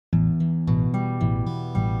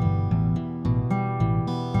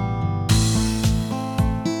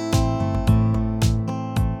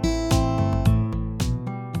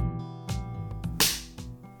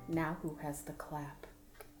who has the clap?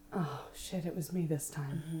 Oh, shit, it was me this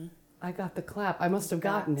time. Mm-hmm. I got the clap. I must have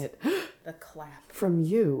gotten it. The clap. From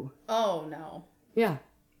you. Oh, no. Yeah.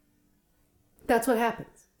 That's what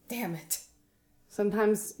happens. Damn it.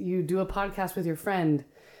 Sometimes you do a podcast with your friend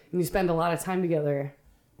and you spend a lot of time together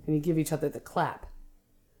and you give each other the clap.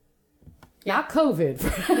 Yeah. Not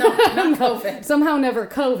COVID. No, not COVID. Somehow never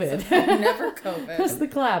COVID. Never COVID. Just the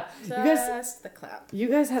clap. Just the clap. You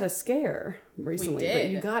guys had a scare recently, we did. But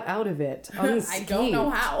you got out of it unscathed. I don't know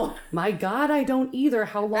how. My God, I don't either.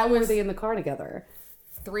 How long were they in the car together?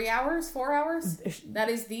 3 hours? 4 hours? That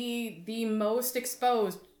is the most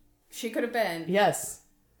exposed she could have been. Yes.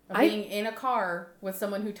 Being in a car with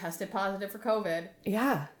someone who tested positive for COVID.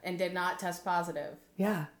 Yeah. And did not test positive.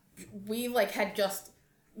 Yeah. We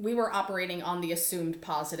we were operating on the assumed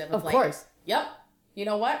positive of course. Yep. You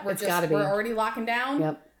know what? We're already locking down.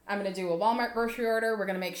 Yep. I'm going to do a Walmart grocery order. We're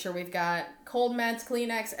going to make sure we've got cold meds,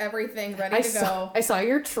 Kleenex, everything ready to go. I saw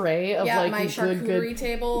your tray of my charcuterie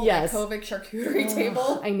table. Yes. My COVID charcuterie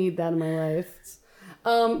table. I need that in my life.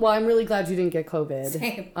 Well, I'm really glad you didn't get COVID.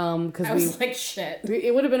 Same. Because I was like, shit.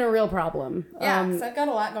 It would have been a real problem. Yeah, because I've got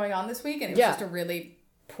a lot going on this week, and it was just a really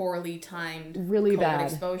poorly timed really COVID bad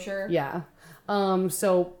exposure. Yeah.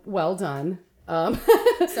 So well done.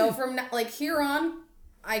 So from here on,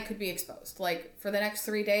 I could be exposed. For the next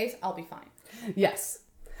 3 days, I'll be fine. Yes.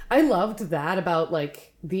 I loved that about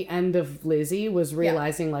the end of Lizzie was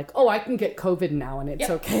realizing I can get COVID now and it's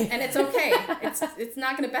okay. And it's okay. It's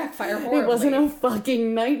not going to backfire horribly. It wasn't a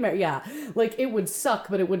fucking nightmare. Yeah. It would suck,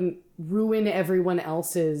 but it wouldn't ruin everyone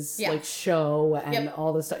else's show and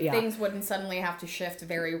all this stuff. Yeah. Things wouldn't suddenly have to shift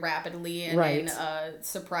very rapidly and in a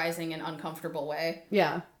surprising and uncomfortable way.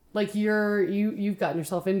 Yeah. You've gotten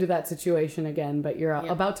yourself into that situation again, but you're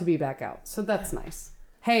about to be back out. So that's nice.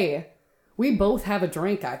 Hey, we both have a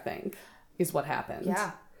drink, I think, is what happened.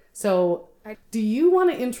 Yeah. So, do you want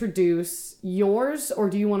to introduce yours or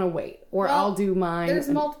do you want to wait? Or I'll do mine. There's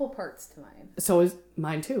multiple parts to mine. So is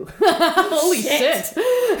mine too. Holy shit.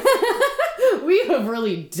 We have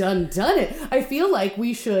really done it. I feel like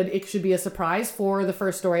it should be a surprise for the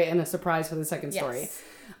first story and a surprise for the second story.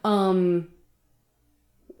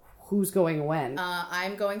 Who's going when?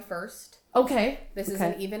 I'm going first. Okay. This is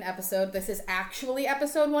an even episode. This is actually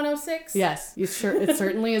episode 106. Yes, it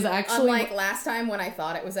certainly is actually. Unlike last time when I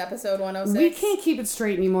thought it was episode 106. We can't keep it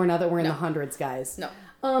straight anymore now that we're in the hundreds, guys. No.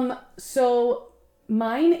 So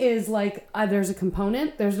mine is there's a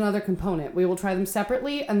component, there's another component. We will try them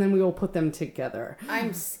separately and then we will put them together.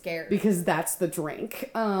 I'm scared. Because that's the drink.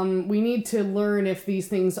 We need to learn if these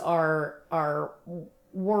things are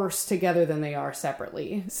worse together than they are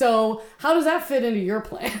separately. So how does that fit into your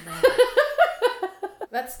plan?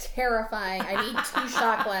 That's terrifying. I need 2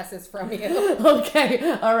 shot glasses from you.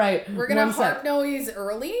 Okay. All right. We're going to harp noise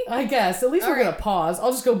early? I guess. At least we're going to pause.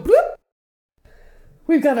 I'll just go bloop.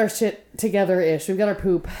 We've got our shit together-ish. We've got our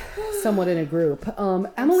poop somewhat in a group.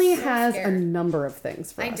 Emily has a number of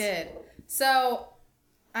things for us. I did. So,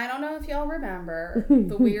 I don't know if y'all remember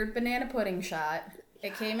the weird banana pudding shot.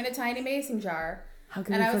 It came in a tiny mason jar. How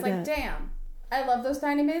can we forget? And I was like, damn. I love those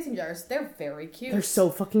tiny mason jars. They're very cute. They're so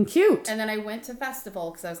fucking cute. And then I went to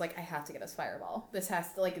Festival because I was like, I have to get us Fireball. This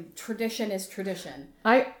has to, tradition is tradition.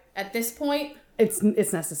 At this point... It's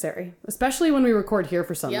necessary. Especially when we record here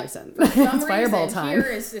for some reason. For some it's Fireball time.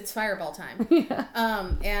 It's Fireball time. Yeah.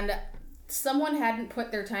 And someone hadn't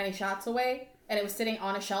put their tiny shots away, and it was sitting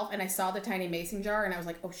on a shelf, and I saw the tiny mason jar, and I was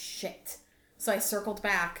like, oh shit. So I circled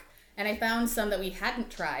back. And I found some that we hadn't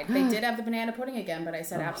tried. They did have the banana pudding again, but I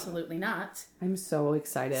said absolutely not. I'm so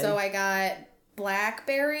excited. So I got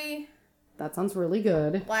blackberry. That sounds really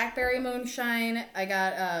good. Blackberry moonshine. I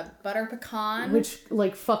got butter pecan. Which,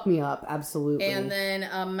 fuck me up. Absolutely. And then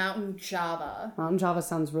mountain java. Mountain java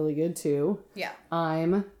sounds really good, too. Yeah.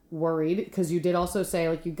 I'm worried, because you did also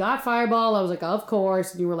say, you got Fireball. I was like, of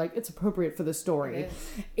course. And you were like, it's appropriate for the story.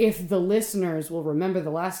 If the listeners will remember the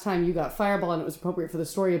last time you got Fireball and it was appropriate for the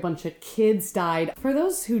story, a bunch of kids died. For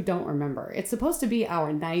those who don't remember, it's supposed to be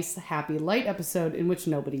our nice, happy, light episode in which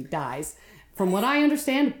nobody dies. From what I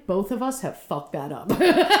understand, both of us have fucked that up.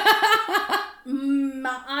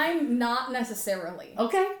 I'm not necessarily.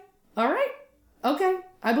 Okay. All right. Okay.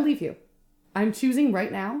 I believe you. I'm choosing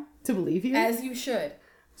right now to believe you. As you should.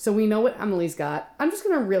 So we know what Emily's got. I'm just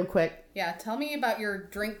going to real quick. Yeah, tell me about your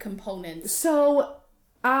drink components. So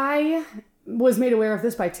I was made aware of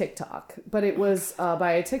this by TikTok, but it was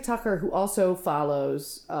by a TikToker who also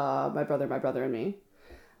follows my brother and me.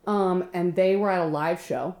 And they were at a live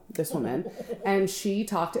show, this woman, and she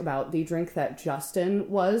talked about the drink that Justin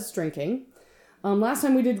was drinking. Last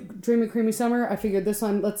time we did Dreamy Creamy Summer, I figured this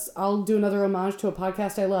one, I'll do another homage to a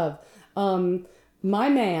podcast I love. My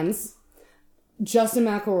man's Justin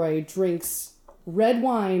McElroy drinks red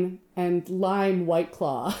wine and lime White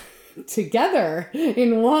Claw together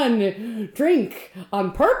in one drink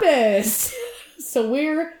on purpose. So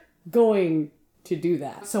we're going to do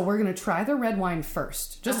that. So we're going to try the red wine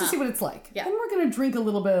first, just to see what it's like. Yeah. Then we're going to drink a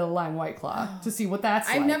little bit of lime White Claw to see what that's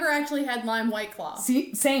like. I've never actually had lime White Claw.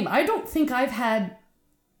 See, same. I don't think I've had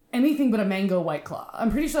anything but a mango White Claw. I'm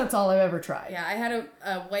pretty sure that's all I've ever tried. Yeah, I had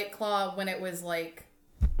a White Claw when it was like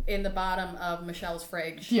in the bottom of Michelle's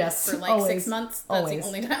fridge. Yes, for like always, 6 months. That's the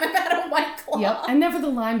only time I've had a White Claw. Yep, and never the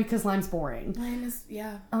lime because lime's boring. Lime is,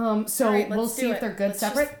 yeah. So right, we'll see if they're good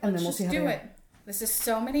separate, and then we'll see how they are. This is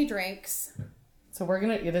so many drinks. So we're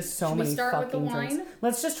gonna. It is so Should many we start fucking with the wine? drinks.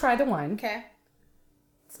 Let's just try the wine. Okay.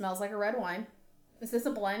 It smells like a red wine. Is this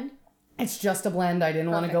a blend? It's just a blend. I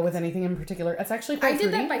didn't want to go with anything in particular. It's actually quite fruity.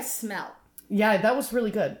 I did that by smell. Yeah, that was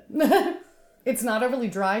really good. It's not overly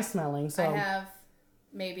dry smelling, so I have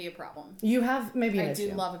maybe a problem. You have maybe an issue. I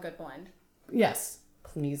do love a good blend. Yes.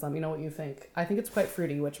 Please let me know what you think. I think it's quite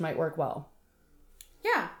fruity, which might work well.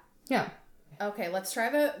 Yeah. Yeah. Okay, let's try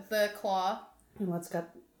the claw. And let's try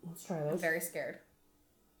those. I'm very scared.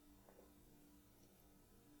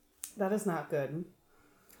 That is not good.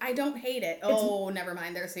 I don't hate it. Oh, never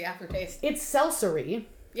mind. There's the aftertaste. It's seltzery.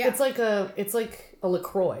 Yeah. It's like a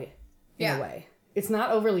LaCroix in a way. It's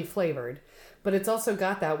not overly flavored, but it's also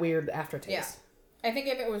got that weird aftertaste. Yeah. I think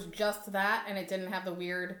if it was just that and it didn't have the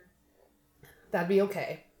weird... That'd be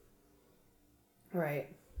okay. All right.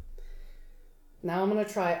 Now I'm going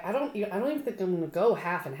to try... I don't even think I'm going to go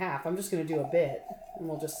half and half. I'm just going to do a bit, and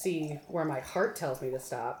we'll just see where my heart tells me to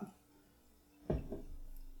stop.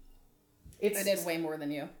 I did way more than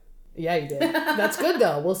you. Yeah, you did. That's good,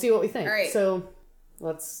 though. We'll see what we think. All right. So,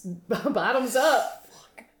 let's... Bottoms up.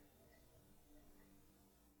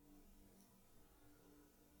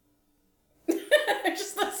 Fuck.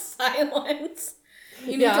 Just the silence.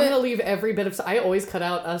 I'm going to leave every bit of... I always cut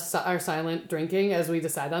out our silent drinking as we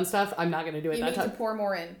decide on stuff. I'm not going to do it that time. You need to pour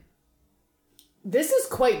more in. This is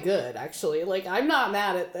quite good, actually. Like, I'm not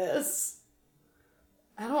mad at this.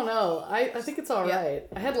 I don't know. I think it's all right.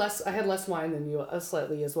 I had less wine than you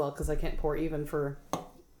slightly as well because I can't pour even for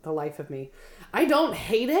the life of me. I don't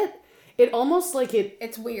hate it. It almost like it...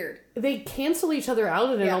 It's weird. They cancel each other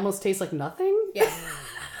out and it almost tastes like nothing. Yeah.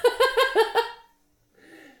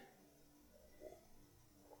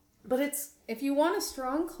 But it's... If you want a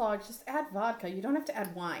strong claw, just add vodka. You don't have to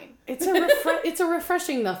add wine. It's a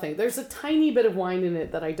refreshing nothing. There's a tiny bit of wine in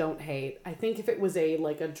it that I don't hate. I think if it was a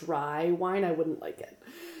dry wine, I wouldn't like it.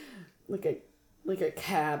 Like a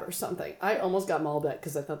cab or something. I almost got Malbec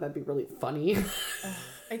because I thought that'd be really funny.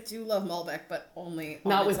 I do love Malbec, but only on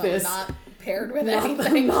not with its own, this. not paired with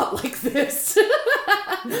anything. Not like this.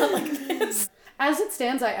 Not like this. As it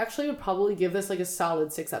stands, I actually would probably give this like a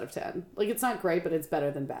solid 6 out of 10. Like, it's not great, but it's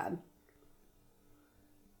better than bad.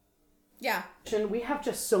 Yeah. We have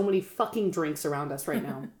just so many fucking drinks around us right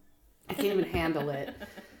now. I can't even handle it.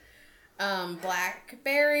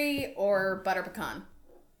 Blackberry or butter pecan?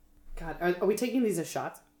 God, are we taking these as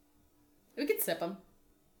shots? We could sip them.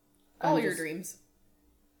 All your dreams.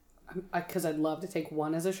 Because I'd love to take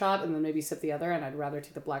one as a shot and then maybe sip the other, and I'd rather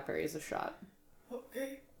take the blackberry as a shot.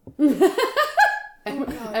 Okay.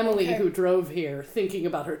 Emily, who drove here thinking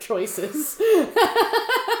about her choices.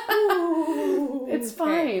 It's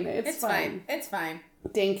fine. It's fine. It's fine.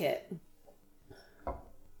 Dink it.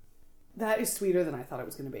 That is sweeter than I thought it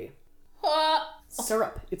was going to be.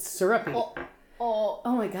 Syrup. It's syrupy. Oh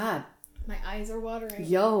my god. My eyes are watering.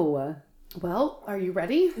 Yo. Well, are you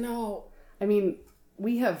ready? No. I mean,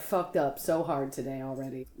 we have fucked up so hard today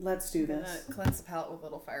already. Let's do this. Cleanse the palate with a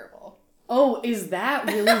little Fireball. Oh, is that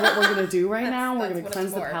really what we're going to do right now? We're going to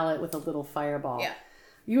cleanse the palate with a little Fireball. Yeah.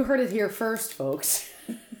 You heard it here first, folks.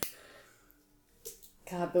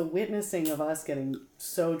 God, the witnessing of us getting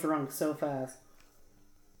so drunk so fast.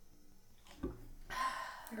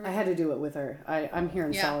 I had to do it with her. I'm here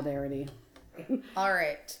in solidarity. All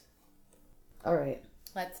right.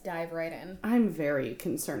 Let's dive right in. I'm very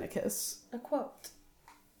concernicus. A quote.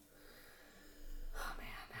 Oh, man.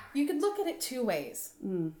 You could look at it two ways.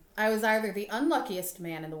 I was either the unluckiest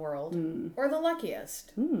man in the world or the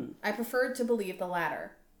luckiest. I preferred to believe the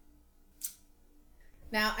latter.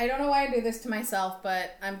 Now, I don't know why I do this to myself,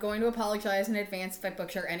 but I'm going to apologize in advance if I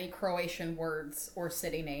butcher any Croatian words or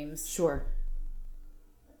city names. Sure.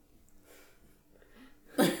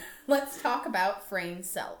 Let's talk about Frane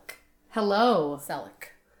Selak. Hello. Selak.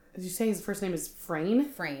 Did you say his first name is Frane?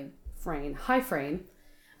 Frane. Frane. Hi, Frane.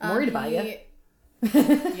 I'm worried about you.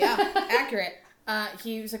 Yeah, accurate.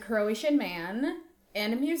 He was a Croatian man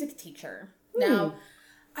and a music teacher. Now,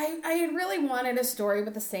 I had really wanted a story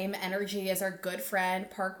with the same energy as our good friend,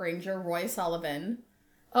 Park Ranger Roy Sullivan.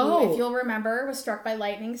 Oh. Who, if you'll remember, was struck by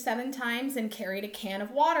lightning 7 times and carried a can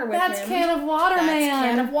of water with him. That's Can of Water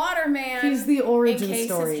Man. Can of Water Man. He's the origin in case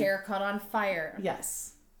story. his hair caught on fire.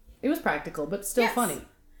 Yes. It was practical, but still funny.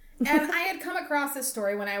 And I had come across this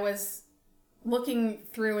story when I was looking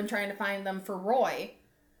through and trying to find them for Roy.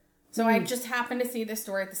 So I just happened to see this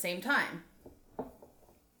story at the same time.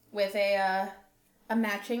 With a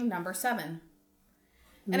matching number 7.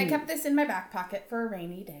 And I kept this in my back pocket for a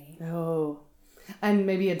rainy day. Oh. And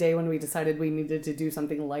maybe a day when we decided we needed to do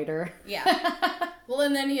something lighter. Yeah. Well,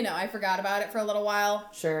 and then, I forgot about it for a little while.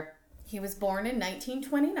 Sure. He was born in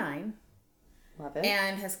 1929. Love it.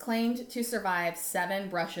 And has claimed to survive 7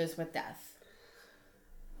 brushes with death.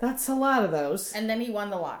 That's a lot of those. And then he won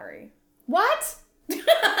the lottery. What?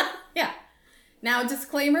 Yeah. Now,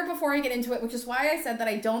 disclaimer before I get into it, which is why I said that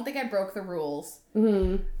I don't think I broke the rules.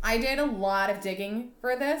 Mm-hmm. I did a lot of digging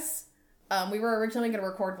for this. We were originally going to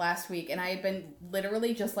record last week, and I had been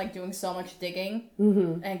literally just, doing so much digging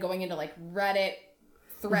and going into, Reddit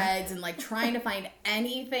threads and, trying to find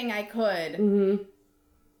anything I could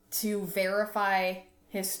to verify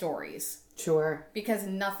his stories. Sure. Because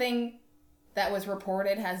nothing that was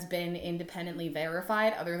reported has been independently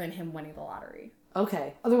verified other than him winning the lottery.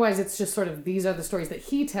 Okay. Otherwise, it's just sort of, these are the stories that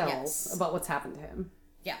he tells about what's happened to him.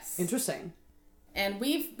 Yes. Interesting. And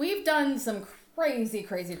we've done some crazy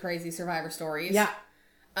survivor stories. Yeah.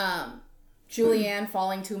 Julianne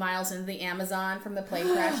falling 2 miles into the Amazon from the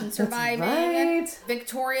plane crash and surviving. That's right.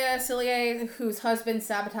 Victoria Cillier, whose husband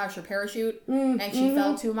sabotaged her parachute and she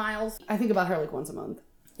fell 2 miles. I think about her once a month.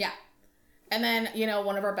 Yeah. And then,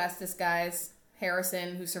 one of our bestest guys,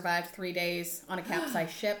 Harrison, who survived 3 days on a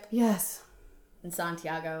capsized ship. Yes. In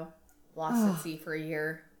Santiago. Lost at sea for a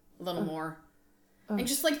year. A little more. And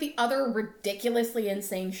just the other ridiculously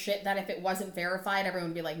insane shit that if it wasn't verified, everyone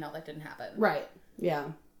would be like, no, that didn't happen. Right.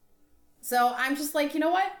 Yeah. So I'm just like, you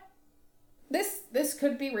know what? This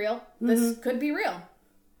could be real. This could be real.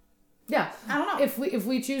 Yeah. I don't know. If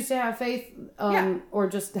we choose to have faith or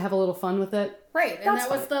just have a little fun with it. Right. And that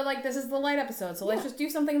was this is the light episode. So let's just do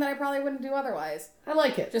something that I probably wouldn't do otherwise. I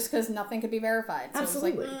like it. Just because nothing could be verified. So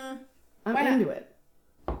Absolutely. It's like, I'm into it.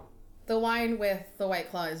 The wine with the White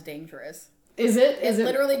Claw is dangerous. Is it? It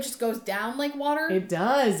literally just goes down like water. It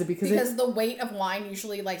does. Because the weight of wine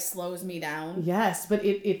usually slows me down. Yes, but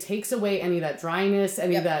it takes away any of that dryness,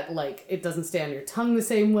 any of that, it doesn't stay on your tongue the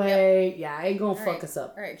same way. Yep. Yeah, it ain't gonna fuck us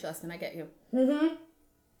up. All right, Justin, I get you. Mm-hmm.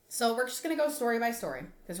 So we're just gonna go story by story.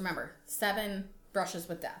 Because remember, 7 brushes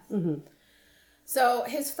with death. Mm-hmm. So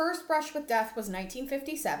his first brush with death was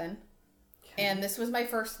 1957. Okay. And this was my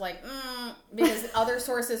first, because other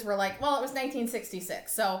sources were like, well, it was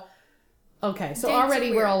 1966. So... Okay, so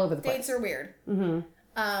already we're all over the place. Dates are weird. Mm-hmm.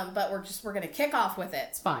 But we're going to kick off with it.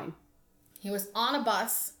 It's fine. He was on a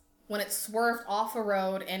bus when it swerved off a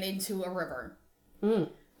road and into a river.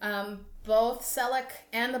 Both Selak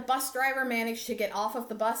and the bus driver managed to get off of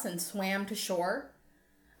the bus and swam to shore.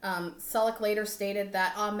 Selak later stated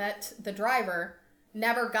that Ahmet, the driver,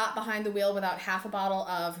 never got behind the wheel without half a bottle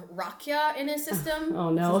of rakia in his system. Oh,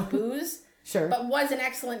 no. Which is booze. Sure. But was an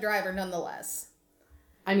excellent driver nonetheless.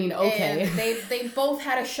 I mean, okay. And they both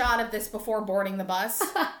had a shot of this before boarding the bus.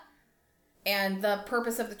 And the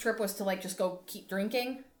purpose of the trip was to, just go keep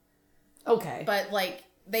drinking. Okay. But,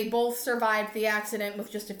 they both survived the accident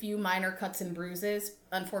with just a few minor cuts and bruises.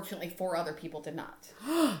 Unfortunately, 4 other people did not.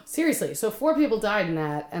 Seriously? So 4 people died in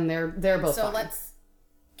that, and they're both fine. So let's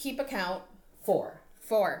keep a count. 4.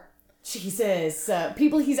 Jesus.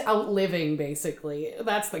 People he's outliving, basically.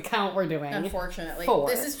 That's the count we're doing. Unfortunately. 4.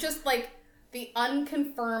 This is just, the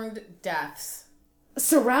unconfirmed deaths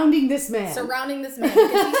surrounding this man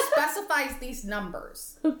because he specifies these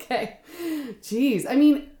numbers. Okay. Jeez. I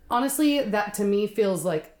mean, honestly, that to me feels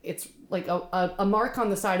like it's like a mark on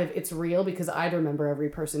the side of it's real because I'd remember every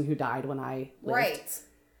person who died when I lived. Right.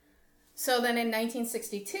 So then in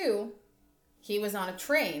 1962, he was on a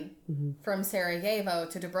train from Sarajevo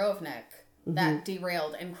to Dubrovnik that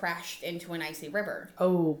derailed and crashed into an icy river.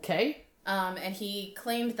 Okay. And he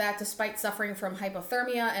claimed that despite suffering from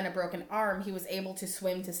hypothermia and a broken arm, he was able to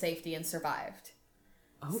swim to safety and survived.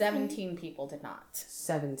 Okay. 17 people did not.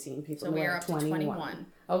 17 people. So we are up to 21.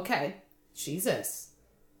 Okay. Jesus.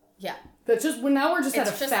 Yeah. But now we're just at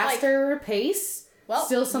a faster pace. Well,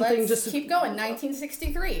 still something let's just keep going.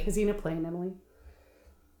 1963. Is he in a plane, Emily?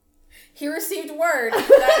 He received word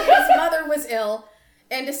that his mother was ill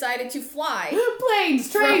and decided to fly.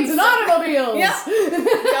 Planes, trains, and automobiles! Yeah.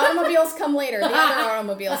 The automobiles come later. The other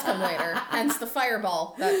automobiles come later. Hence the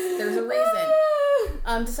fireball. There's a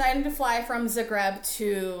reason. Deciding to fly from Zagreb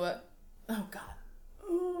to... Oh, God.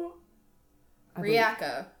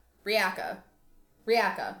 Rijeka.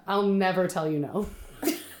 I'll never tell you no.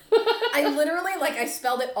 I literally, I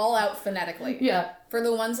spelled it all out phonetically. Yeah. For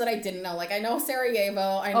the ones that I didn't know. I know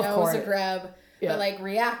Sarajevo, I know Zagreb, but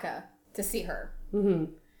Rijeka to see her.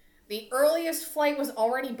 Mm-hmm. The earliest flight was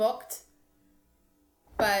already booked,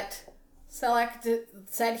 but Selak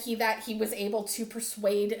said that he was able to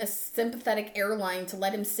persuade a sympathetic airline to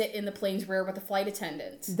let him sit in the plane's rear with a flight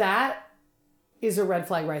attendant. That is a red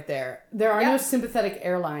flag right there. There are no sympathetic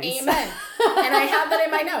airlines. Amen. And I have that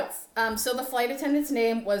in my notes. So the flight attendant's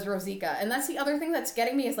name was Rosika. And that's the other thing that's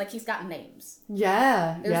getting me is, he's got names.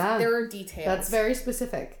 Yeah, There are details. That's very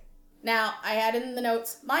specific. Now, I added in the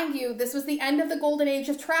notes, mind you, this was the end of the golden age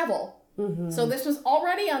of travel. Mm-hmm. So this was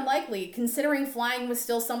already unlikely, considering flying was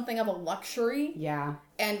still something of a luxury. Yeah.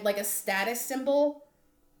 And, a status symbol.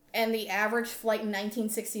 And the average flight in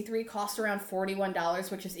 1963 cost around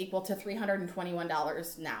 $41, which is equal to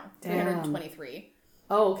 $321 now. Damn. $323.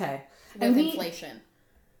 Oh, okay. With inflation.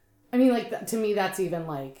 I mean, to me, that's even,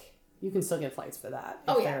 you can still get flights for that.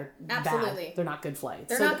 Oh, yeah. Absolutely. Bad. They're not good flights.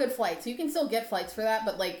 They're not good flights. You can still get flights for that,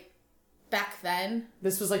 but, back then...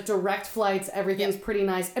 This was, direct flights. Everything's pretty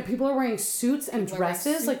nice. And people are wearing suits and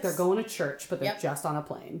dresses like they're going to church, but they're just on a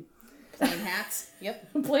plane. Plane hats.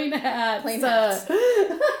 Yep. Plane hats. Plane hats.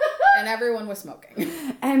 And everyone was smoking.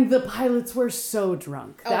 And the pilots were so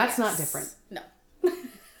drunk. That's not different. No.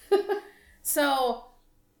 So,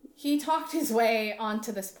 he talked his way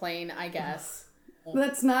onto this plane, I guess.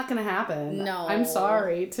 That's not going to happen. No. I'm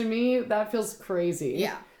sorry. To me, that feels crazy.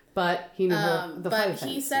 Yeah. But he knew the flight attendants. But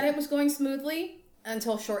he said it was going smoothly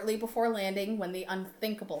until shortly before landing when the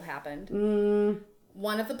unthinkable happened.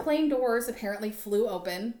 One of the plane doors apparently flew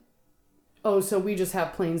open. Oh, so we just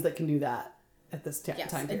have planes that can do that at this time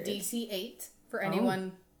period. Yes, a DC-8 for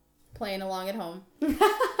anyone playing along at home.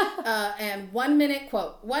 And 1 minute,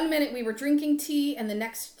 quote, 1 minute we were drinking tea and the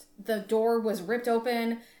next the door was ripped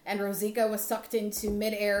open and Rosika was sucked into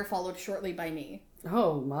midair, followed shortly by me.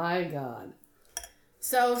 Oh my God.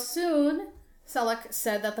 So soon, Selak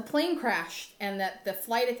said that the plane crashed and that a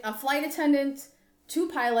flight attendant, 2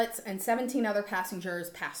 pilots, and 17 other passengers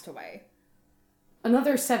passed away.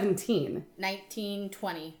 Another 17. 19,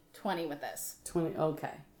 20 with this. 20,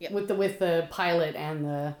 okay. Yep. With the pilot and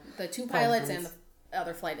the 2 pilots and the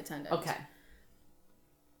other flight attendant. Okay.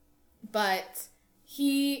 But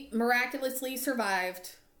he miraculously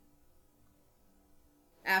survived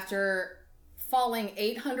after falling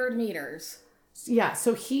 800 meters. Yeah,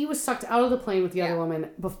 so he was sucked out of the plane with the other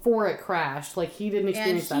woman before it crashed. He didn't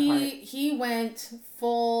experience that part. He went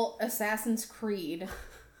full Assassin's Creed.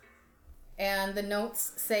 And the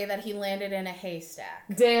notes say that he landed in a haystack.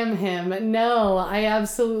 Damn him. No, I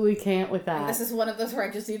absolutely can't with that. And this is one of those where I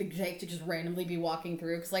just need Jake to just randomly be walking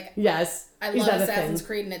through. Because, yes. I love Assassin's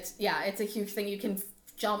Creed. And it's a huge thing. You can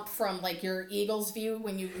jump from, your eagle's view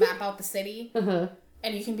when you map out the city. Uh-huh.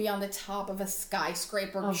 And you can be on the top of a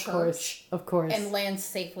skyscraper Of course. And land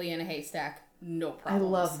safely in a haystack. No problem. I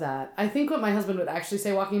love that. I think what my husband would actually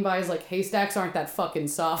say walking by is haystacks aren't that fucking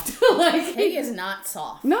soft. Hay is not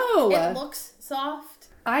soft. No. It looks soft.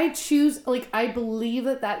 I choose, I believe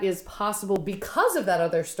that is possible because of that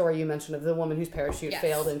other story you mentioned of the woman whose parachute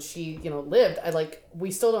failed and she, lived.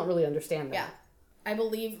 We still don't really understand that. Yeah. I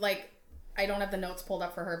believe, I don't have the notes pulled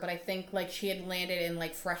up for her, but I think, she had landed in,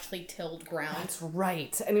 freshly tilled ground. That's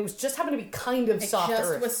right. And it was just happened to be kind of soft earth. It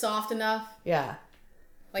just was soft enough. Yeah.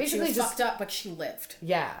 She was fucked up, but she lived.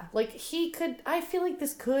 Yeah. I feel like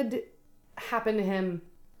this could happen to him.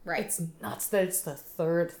 Right. It's nuts that it's the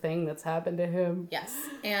third thing that's happened to him. Yes.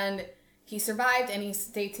 And he survived, and he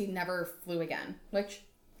states he never flew again. Which,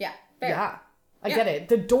 fair. Yeah. I get it.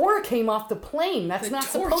 The door came off the plane. That's not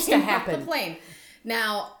supposed to happen. Off the plane.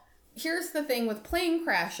 Now, here's the thing with plane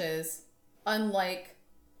crashes, unlike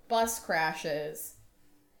bus crashes,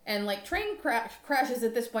 and train crashes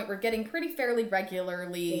at this point were getting pretty fairly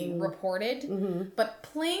regularly reported, but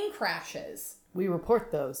plane crashes... We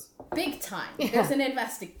report those. Big time. Yeah. There's an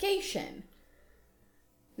investigation.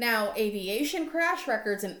 Now, aviation crash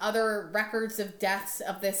records and other records of deaths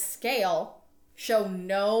of this scale show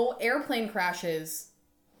no airplane crashes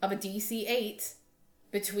of a DC-8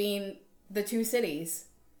 between the 2 cities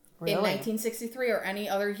in 1963 or any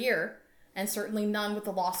other year, and certainly none with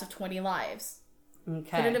the loss of 20 lives.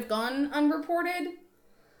 Okay. Could it have gone unreported?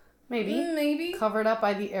 Maybe. Covered up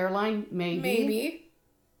by the airline? Maybe. Maybe.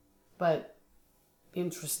 But...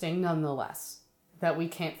 interesting nonetheless. that we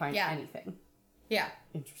can't find Yeah. anything. Yeah.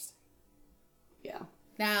 Interesting. Yeah.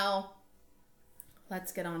 Now,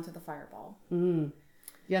 let's get on to the fireball.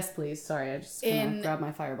 Yes, please. Sorry, I just gonna grab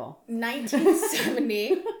my fireball.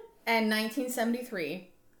 1970 and 1973,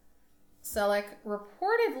 Selak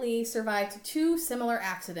reportedly survived 2 similar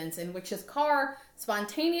accidents in which his car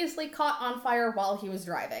spontaneously caught on fire while he was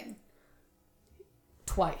driving.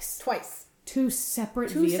 Twice. 2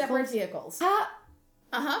 separate vehicles? 2 separate vehicles.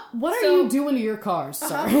 What are you doing to your car, sir?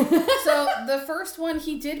 So the first one,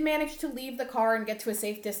 he did manage to leave the car and get to a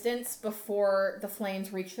safe distance before the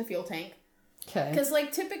flames reached the fuel tank. Okay. Because,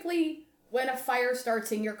 like, typically when a fire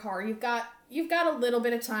starts in your car, you've got a little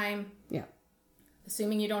bit of time. Yeah.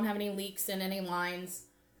 Assuming you don't have any leaks in any lines.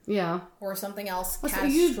 Yeah. Or something else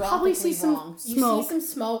You probably see some wrong. smoke. You see some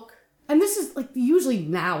smoke. And this is, like, usually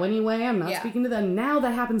now anyway. I'm not Yeah. speaking to them. Now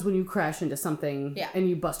that happens when you crash into something and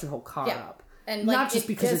you bust your whole car up. And, not like, just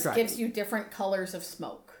because you're driving. It gives you different colors of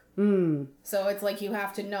smoke. So it's like you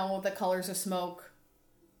have to know the colors of smoke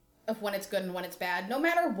of when it's good and when it's bad. No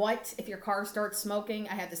matter what, if your car starts smoking,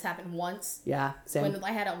 I had this happen once. Yeah, same. When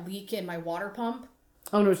I had a leak in my water pump.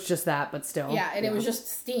 Oh, no, it's just that, but still. Yeah, and it was just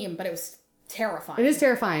steam, but it was terrifying. It is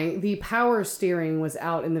terrifying. The power steering was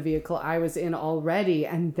out in the vehicle I was in already,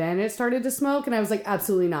 and then it started to smoke, and I was like,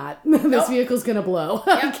 absolutely not. This vehicle's gonna blow.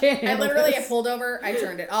 Yep. I can't handle I this. pulled over, I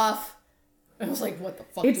turned it off. I was like, what the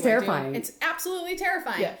fuck It's do I do? terrifying. It's absolutely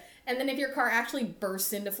terrifying. Yeah. And then if your car actually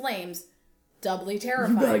bursts into flames, doubly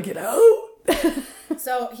terrifying. You gotta get out.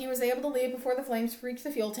 So he was able to leave before the flames reached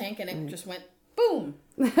the fuel tank, and it just went boom.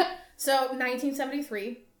 So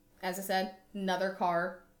 1973, as I said, another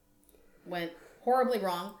car went horribly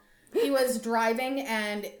wrong. He was driving,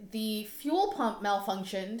 and the fuel pump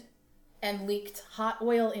malfunctioned and leaked hot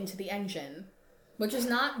oil into the engine, which is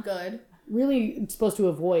not good. Really supposed to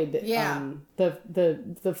avoid the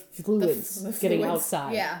fluids getting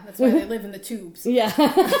outside. Yeah, that's why they live in the tubes. Yeah.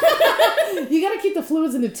 You gotta keep the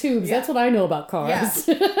fluids in the tubes. Yeah. That's what I know about cars.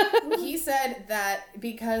 Yeah. He said that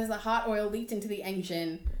because the hot oil leaked into the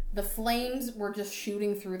engine, the flames were just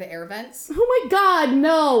shooting through the air vents. Oh my god,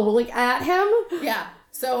 no. Like at him? Yeah.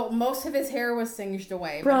 So most of his hair was singed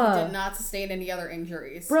away, but he did not sustain any other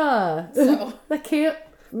injuries. Bruh. So that can't...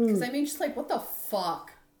 Because I mean, just like, what the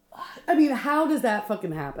fuck? I mean, how does that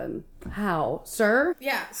fucking happen? How? Sir?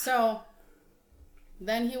 Yeah, so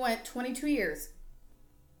then he went 22 years.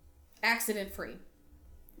 Accident-free.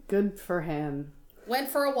 Good for him. Went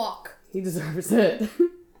for a walk He deserves it.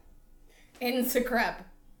 in Zagreb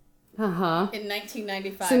Uh-huh. in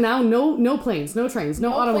 1995. So now no planes, no trains,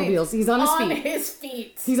 no automobiles. planes. He's on his On feet. his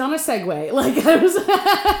feet. He's on a Segway. Like, I was...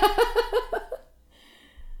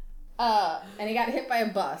 And he got hit by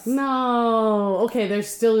a bus. No. Okay, there's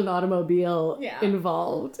still an automobile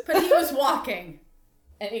involved. But he was walking,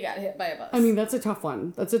 and he got hit by a bus. I mean, that's a tough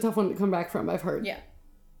one. That's a tough one to come back from, I've heard. Yeah.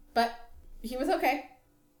 But he was okay.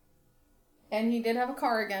 And he did have a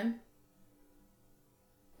car again.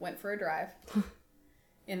 Went for a drive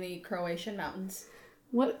in the Croatian mountains.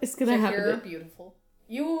 What is going to happen? You're beautiful.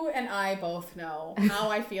 You and I both know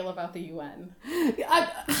how I feel about the UN.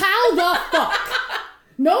 How the fuck?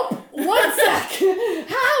 Nope. 1 sec.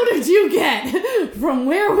 How did you get from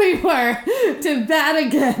where we were to that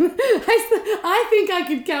again? I think I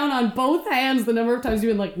could count on both hands the number of times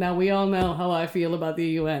you've been like, now we all know how I feel about the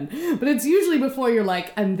UN. But it's usually before you're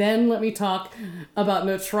like, and then let me talk about an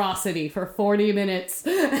atrocity for 40 minutes.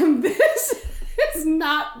 And this is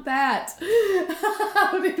not that.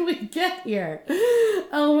 How did we get here?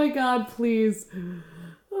 Oh my God, please.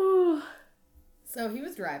 Oh. So he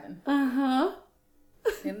was driving. Uh-huh.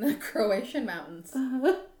 In the Croatian mountains.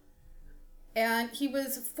 And he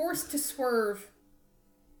was forced to swerve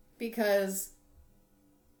because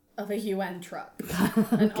of a UN truck.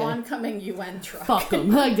 An oncoming UN truck. Fuck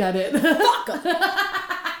him. I get it. Fuck him.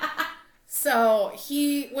 So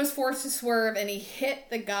he was forced to swerve, and he hit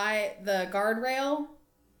the guardrail,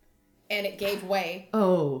 and it gave way.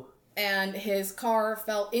 Oh. And his car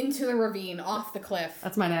fell into the ravine off the cliff.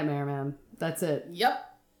 That's my nightmare, man. That's it. Yep.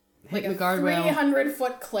 Hit Like the a guardrail.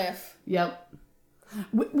 300-foot cliff. Yep.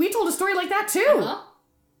 We told a story like that, too.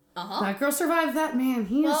 Uh-huh. That girl survived that. Man,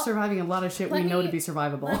 he is surviving a lot of shit we know to be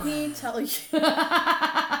survivable. Let me tell you.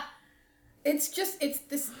 It's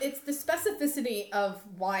the specificity of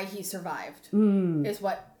why he survived is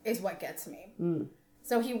what gets me.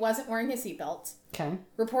 So he wasn't wearing his seatbelt. Okay.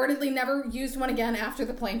 Reportedly never used one again after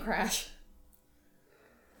the plane crash.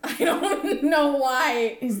 I don't know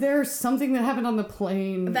why. Is there something that happened on the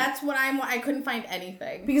plane? That's what I couldn't find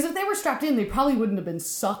anything. Because if they were strapped in, they probably wouldn't have been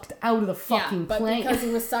sucked out of the fucking but plane. because he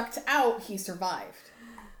was sucked out, he survived.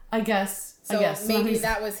 I guess. So I guess. maybe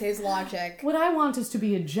that was his logic. What I want is to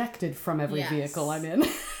be ejected from every vehicle I'm in.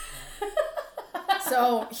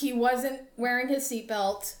 So he wasn't wearing his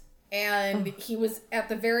seatbelt, and he was at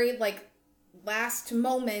the very, like, last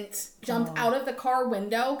moment, jumped out of the car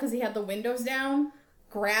window, because he had the windows down,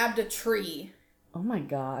 grabbed a tree. Oh my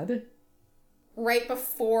god. Right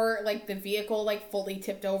before, like, the vehicle, like, fully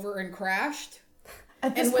tipped over and crashed.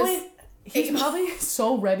 At this point, he's probably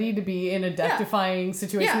so ready to be in a death-defying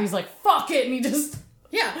situation. He's like, fuck it! And he just...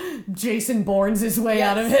 Jason Bourne's his way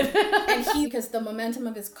out of it. And because the momentum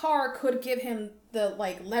of his car could give him the,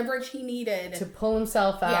 like, leverage he needed. To pull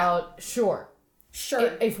himself out. Sure.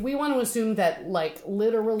 If we want to assume that, like,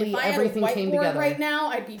 literally everything came together. Right now,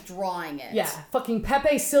 I'd be drawing it. Yeah. Fucking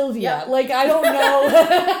Pepe Sylvia. Yep. Like, I don't know.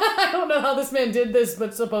 I don't know how this man did this,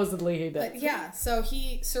 but supposedly he did. But yeah, so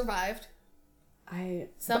he survived.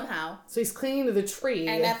 Somehow. So he's clinging to the tree.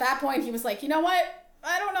 And at that point, he was like, you know what?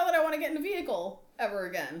 I don't know that I want to get in a vehicle ever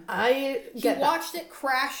again. He watched it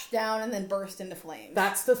crash down and then burst into flames.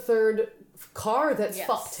 That's the third car that's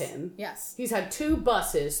fucked him. Yes. He's had 2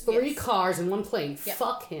 buses, 3 cars, and 1 plane.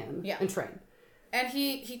 Fuck him. And train. And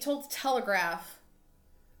he told the Telegraph,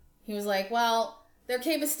 he was like, well, there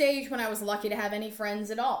came a stage when I was lucky to have any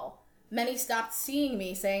friends at all. Many stopped seeing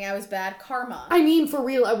me, saying I was bad karma. I mean, for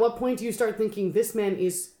real, at what point do you start thinking this man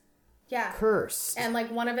is cursed? And,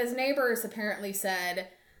 like, one of his neighbors apparently said,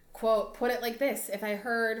 quote, put it like this, if I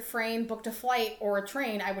heard Frane booked a flight or a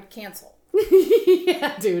train, I would cancel.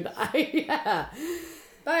 Yeah, dude.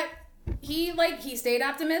 But he stayed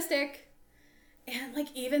optimistic. And, like,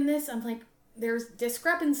 even this, I'm like, there's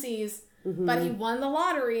discrepancies. Mm-hmm. But he won the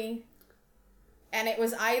lottery. And it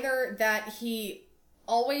was either that he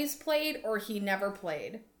always played or he never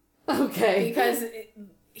played. Okay. Because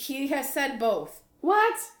he has said both.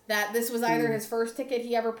 What? That this was either his first ticket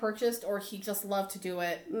he ever purchased or he just loved to do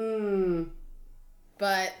it.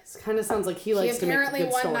 But it kind of sounds like he likes to make a good story. He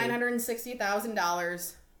apparently won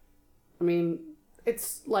 $960,000. I mean,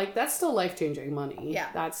 it's like, that's still life-changing money. Yeah.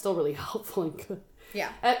 That's still really helpful and good.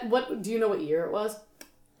 Yeah. Do you know what year it was?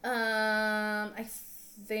 I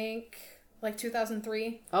think like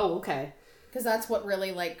 2003. Oh, okay. Because that's what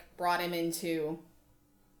really, like, brought him into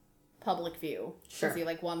public view. Sure. Because he,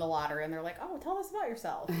 like, won the lottery, and they're like, oh, tell us about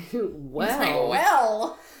yourself. Well. He's like,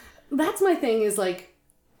 well. That's my thing, is, like,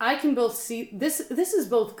 I can both see... This is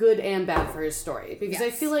both good and bad for his story. Because I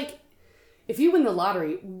feel like, if you win the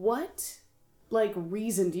lottery, what, like,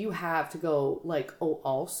 reason do you have to go, like, oh,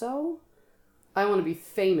 also, I want to be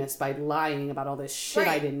famous by lying about all this shit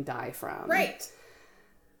I didn't die from. Right.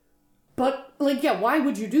 But, like, yeah, why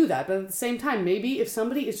would you do that? But at the same time, maybe if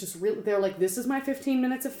somebody is just really... They're like, this is my 15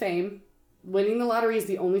 minutes of fame. Winning the lottery is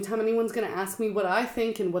the only time anyone's going to ask me what I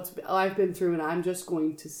think and what I've been through, and I'm just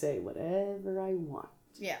going to say whatever I want.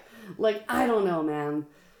 Yeah. Like, I don't know, man.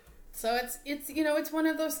 So it's you know, it's one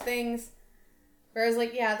of those things where it's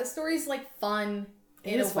like, yeah, the story's, like, fun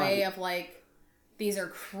in a way of, like, these are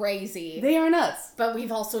crazy. They are nuts. But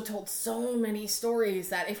we've also told so many stories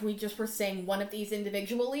that if we just were saying one of these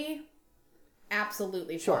individually...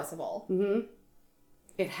 Absolutely possible. Mm-hmm.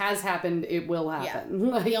 It has happened. It will happen.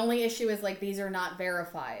 Yeah. The only issue is, like, these are not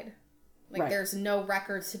verified. Like, there's no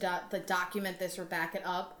records to document this or back it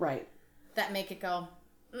up. Right. That make it go,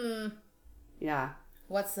 yeah.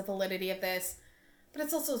 What's the validity of this? But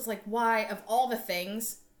it's also, it's like, why, of all the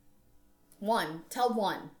things, tell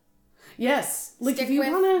one. Yes. Like, Stick if you with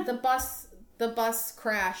want the bus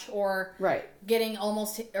crash or getting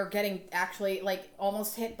almost hit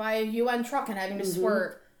by a UN truck and having to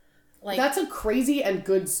swerve. Like, that's a crazy and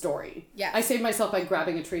good story. Yeah. I saved myself by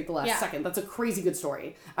grabbing a tree at the last second. That's a crazy good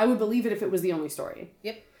story. I would believe it if it was the only story.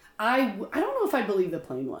 Yep. I don't know if I believe the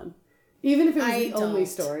plane one. Even if it was the only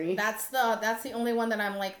story. That's the only one that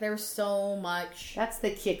I'm like, there's so much. That's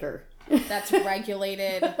the kicker. That's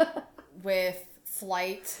regulated with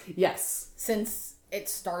flight. Yes. Since it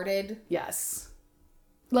started. Yes.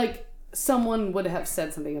 Like, someone would have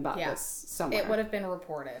said something about this somewhere. It would have been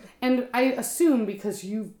reported. And I assume, because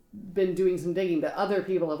you've been doing some digging, that other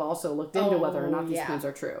people have also looked into whether or not these claims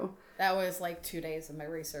are true. That was like 2 days of my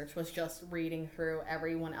research, was just reading through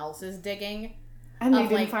everyone else's digging. And they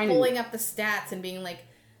didn't find pulling up the stats and being like,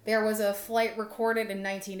 there was a flight recorded in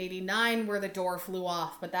 1989 where the door flew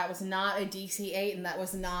off, but that was not a DC-8 and that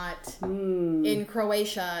was not in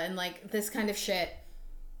Croatia and, like, this kind of shit.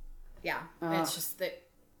 Yeah, it's just that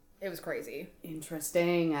it was crazy.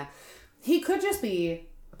 Interesting. He could just be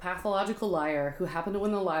a pathological liar who happened to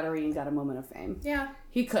win the lottery and got a moment of fame. Yeah.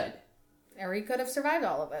 He could. Or he could have survived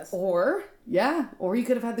all of this. Or he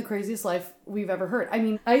could have had the craziest life we've ever heard. I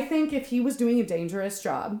mean, I think if he was doing a dangerous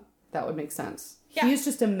job, that would make sense. Yeah. He is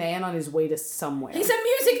just a man on his way to somewhere. He's a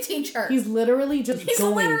music teacher. He's literally just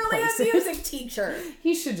going places. He's literally a music teacher.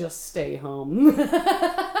 He should just stay home.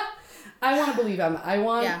 I want to believe him. I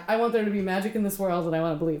want there to be magic in this world, and I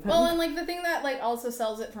want to believe him. Well, and like the thing that like also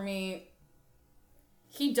sells it for me,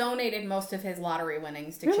 he donated most of his lottery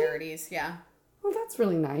winnings to charities. Yeah. Well, that's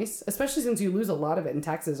really nice, especially since you lose a lot of it in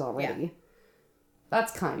taxes already. Yeah.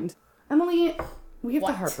 That's kind. Emily, we have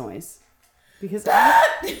the harp noise because.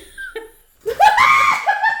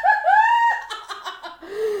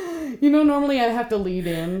 You know, normally I have to lead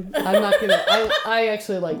in. I'm not gonna. I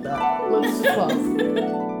actually like that. Let's just pause.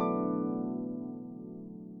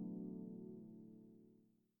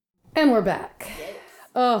 And we're back.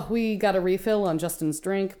 Oh, we got a refill on Justin's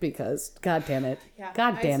drink because, god damn it. Yeah.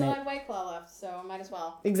 God damn it. I still had White Claw left, so might as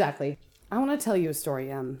well. Exactly. I want to tell you a story,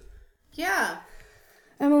 Em. Yeah.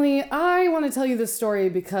 Emily, I want to tell you this story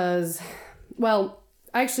because, well,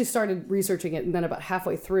 I actually started researching it, and then about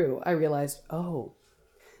halfway through, I realized, oh,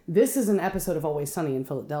 this is an episode of Always Sunny in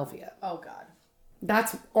Philadelphia. Oh, God.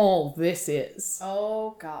 That's all this is.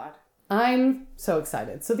 Oh, God. I'm so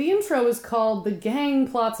excited. So the intro is called The Gang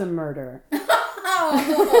Plots a Murder.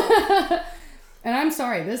 And I'm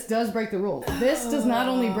sorry, this does break the rule. This does not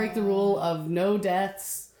only break the rule of no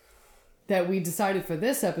deaths that we decided for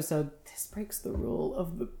this episode, this breaks the rule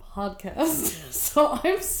of the podcast. So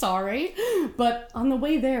I'm sorry, but On the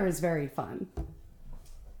Way There is very fun.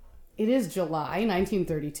 It is July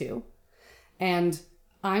 1932, and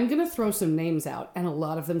I'm going to throw some names out, and a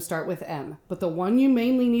lot of them start with M, but the one you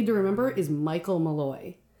mainly need to remember is Michael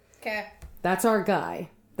Malloy. Okay. That's our guy.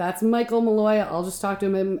 That's Michael Malloy. I'll just talk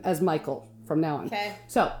to him as Michael from now on. Okay.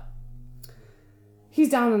 So, he's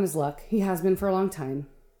down on his luck. He has been for a long time.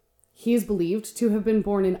 He is believed to have been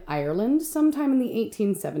born in Ireland sometime in the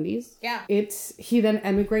 1870s. Yeah. He then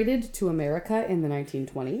emigrated to America in the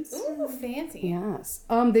 1920s. Ooh, fancy. Yes.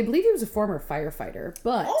 They believe he was a former firefighter,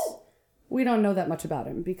 but we don't know that much about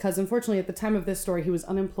him because, unfortunately, at the time of this story, he was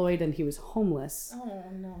unemployed and he was homeless. Oh,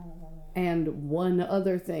 no. And one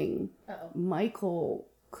other thing. Uh-oh. Michael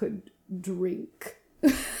could drink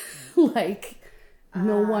like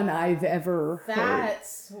no one I've ever heard.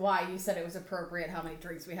 That's why you said it was appropriate how many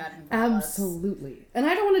drinks we had in front of us. Absolutely. And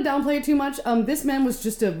I don't want to downplay it too much. This man was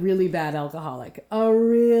just a really bad alcoholic. A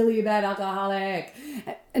really bad alcoholic.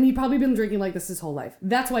 And he'd probably been drinking like this his whole life.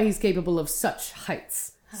 That's why he's capable of such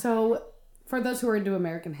heights. So, for those who are into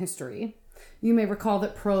American history, you may recall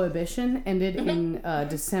that Prohibition ended in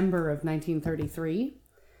December of 1933.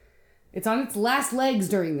 It's on its last legs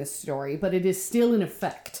during this story, but it is still in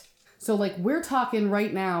effect. So, like, we're talking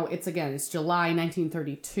right now, it's July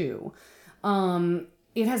 1932.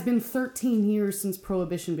 It has been 13 years since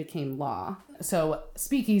Prohibition became law. So,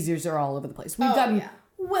 speakeasies are all over the place. We've gotten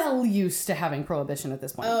well used to having Prohibition at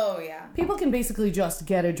this point. Oh, yeah. People can basically just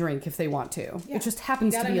get a drink if they want to. Yeah. It just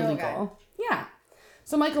happens to be illegal. Yeah.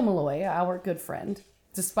 So, Michael Malloy, our good friend,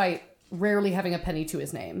 despite rarely having a penny to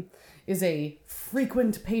his name, is a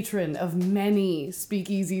frequent patron of many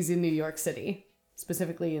speakeasies in New York City,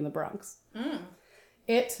 specifically in the Bronx.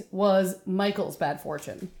 It was Michael's bad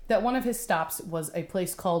fortune that one of his stops was a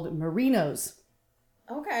place called Marino's.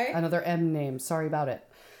 Okay. Another M name. Sorry about it.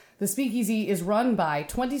 The speakeasy is run by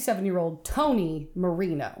 27-year-old Tony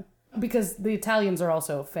Marino, because the Italians are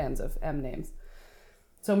also fans of M names.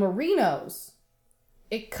 So Marino's,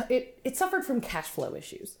 it suffered from cash flow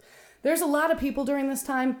issues. There's a lot of people during this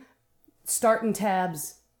time starting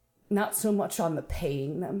tabs, not so much on the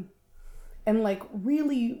paying them. And, like,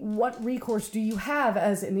 really, what recourse do you have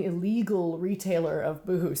as an illegal retailer of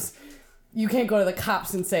booze? You can't go to the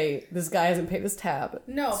cops and say, this guy hasn't paid his tab.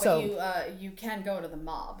 No, but you can go to the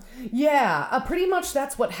mob. Yeah, pretty much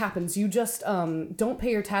that's what happens. You just don't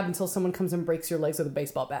pay your tab until someone comes and breaks your legs with a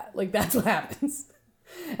baseball bat. Like, that's what happens.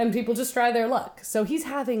 And people just try their luck. So he's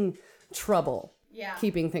having trouble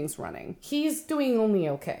keeping things running. He's doing only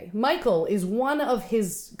okay. Michael is one of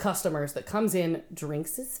his customers that comes in,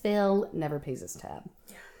 drinks his fill, never pays his tab.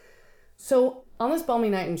 Yeah. So on this balmy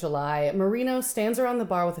night in July, Marino stands around the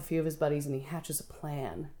bar with a few of his buddies and he hatches a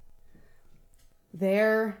plan.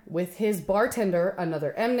 There, with his bartender,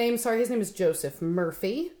 another M name, his name is Joseph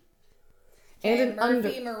Murphy. And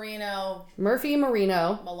Marino. Murphy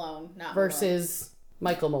Marino. Malone, not versus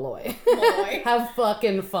Michael Malloy. Malloy. Have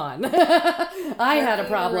fucking fun. I had a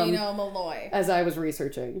problem Marino Malloy. as I was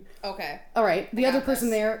researching. Okay. All right. The other person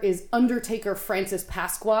there is Undertaker Francis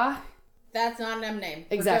Pasqua. That's not an M name.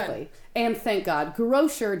 Exactly. And thank God,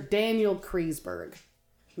 grocer Daniel Kreisberg.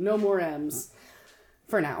 No more M's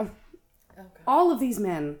for now. Okay. All of these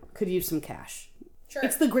men could use some cash. Sure.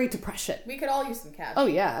 It's the Great Depression. We could all use some cash. Oh,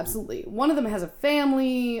 yeah, absolutely. One of them has a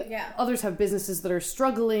family. Yeah. Others have businesses that are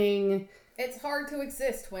struggling. It's hard to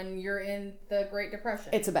exist when you're in the Great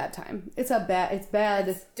Depression. It's a bad time. It's bad.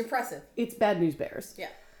 It's depressive. It's bad news bears. Yeah.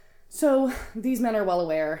 So, these men are well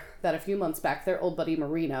aware that a few months back, their old buddy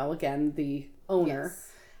Marino, again, the owner,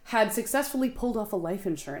 had successfully pulled off a life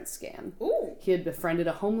insurance scam. Ooh. He had befriended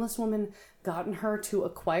a homeless woman, gotten her to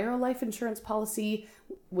acquire a life insurance policy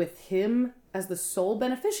with him as the sole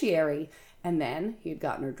beneficiary, and then he had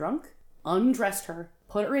gotten her drunk, undressed her,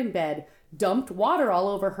 put her in bed, dumped water all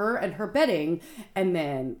over her and her bedding, and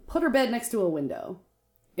then put her bed next to a window.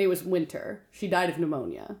 It was winter. She died of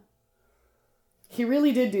pneumonia. He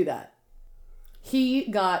really did do that.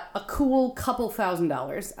 He got a cool couple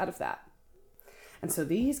 $1,000s out of that. And so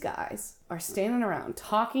these guys are standing around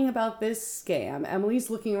talking about this scam. Emily's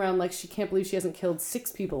looking around like she can't believe she hasn't killed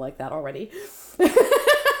 6 people like that already.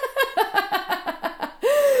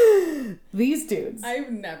 These dudes. I've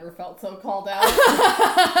never felt so called out.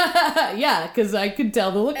 Yeah, because I could tell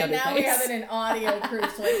the look on and her face. now we have it in audio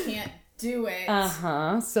proof, so I can't do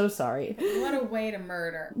it. So sorry. What a way to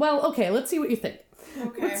murder. Well, okay, let's see what you think.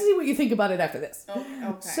 Okay. Let's see what you think about it after this. Oh,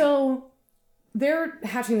 okay. So, they're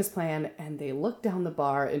hatching this plan, and they look down the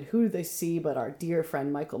bar, and who do they see but our dear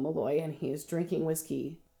friend Michael Malloy, and he is drinking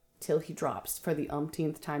whiskey till he drops for the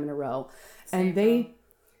umpteenth time in a row. And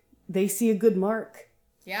they see a good mark.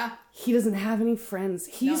 Yeah. He doesn't have any friends.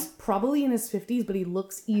 He's probably in his 50s, but he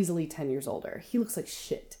looks easily 10 years older. He looks like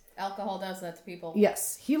shit. Alcohol does that to people.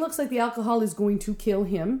 Yes. He looks like the alcohol is going to kill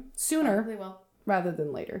him sooner Probably will. rather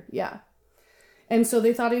than later. Yeah. And so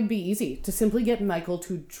they thought it'd be easy to simply get Michael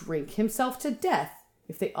to drink himself to death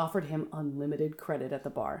if they offered him unlimited credit at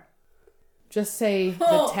the bar. Just say,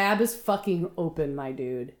 the tab is fucking open, my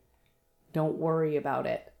dude. Don't worry about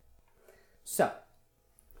it. So,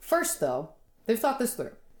 first though, they've thought this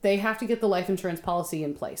through. They have to get the life insurance policy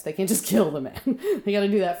in place. They can't just kill the man. They gotta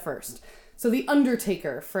do that first. So the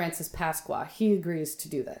undertaker, Francis Pasqua, he agrees to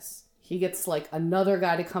do this. He gets like another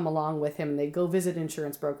guy to come along with him, and they go visit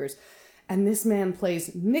insurance brokers. And this man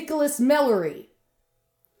plays Nicholas Malloy,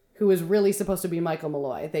 who is really supposed to be Michael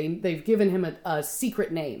Malloy. They've given him a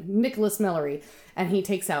secret name, Nicholas Malloy, and he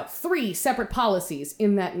takes out 3 separate policies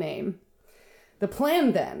in that name. The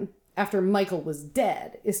plan then, after Michael was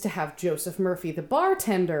dead, is to have Joseph Murphy, the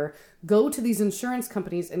bartender, go to these insurance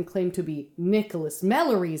companies and claim to be Nicholas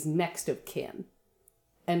Mallory's next of kin,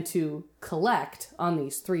 and to collect on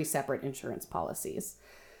these 3 separate insurance policies.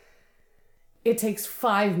 It takes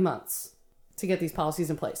 5 months to get these policies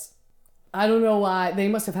in place. I don't know why. They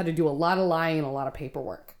must have had to do a lot of lying and a lot of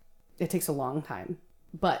paperwork. It takes a long time.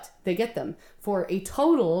 But they get them for a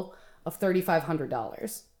total of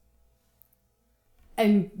 $3,500.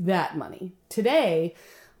 And that money. Today,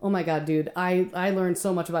 oh my God, dude, I learned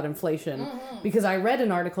so much about inflation because I read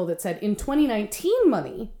an article that said in 2019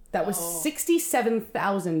 money, that was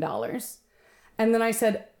 $67,000. And then I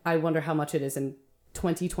said, I wonder how much it is in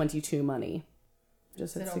 2022 money.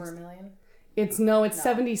 Is it over $1 million? It's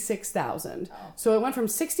 76,000. Oh. So it went from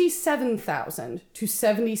 67,000 to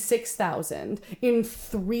 76,000 in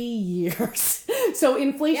 3 years. So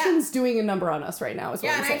inflation's doing a number on us right now. Is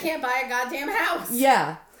what I'm saying. I can't buy a goddamn house.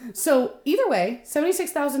 Yeah. So either way,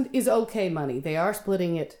 76,000 is okay money. They are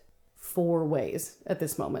splitting it 4 ways at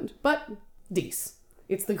this moment, but dece.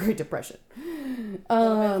 It's the Great Depression. A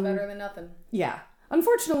little bit better than nothing. Yeah.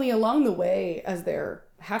 Unfortunately, along the way, as they're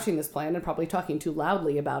hatching this plan and probably talking too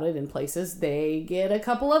loudly about it in places, they get a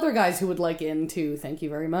couple other guys who would like in too. Thank you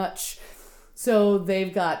very much. So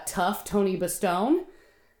they've got tough Tony Bastone.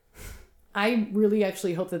 I really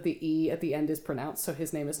actually hope that the E at the end is pronounced, so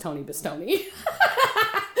his name is Tony Bastoni.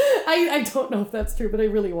 I don't know if that's true, but I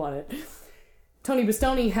really want it. Tony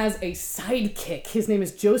Bastoni has a sidekick. His name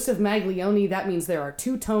is Joseph Maglione. That means there are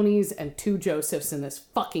 2 Tonys and 2 Josephs in this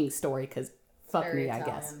fucking story, because fuck Very me, Italian. I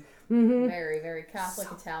guess. Mm-hmm. Very, very Catholic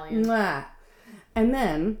Italian. Mwah. And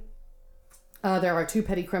then there are 2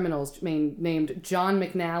 petty criminals named John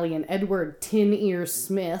McNally and Edward Tin Ear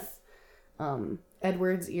Smith.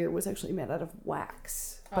 Edward's ear was actually made out of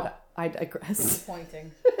wax, but I digress.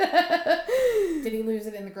 Disappointing. Did he lose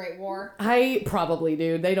it in the Great War? I probably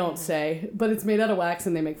do. They don't say, but it's made out of wax,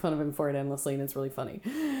 and they make fun of him for it endlessly, and it's really funny.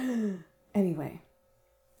 Anyway,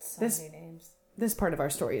 So many names. This part of our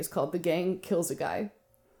story is called "The Gang Kills a Guy."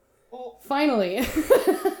 Oh. Finally,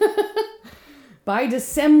 by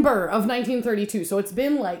December of 1932, so it's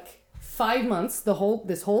been like 5 months.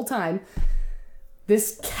 This whole time.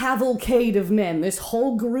 This cavalcade of men, this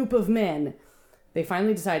whole group of men, they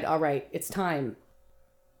finally decide, all right, it's time.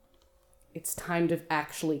 it's time to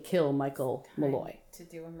actually kill Michael Malloy. To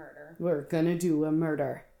do a murder. We're gonna do a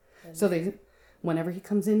murder. So whenever he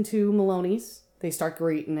comes into Maloney's, they start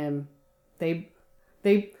greeting him. They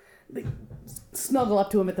snuggle up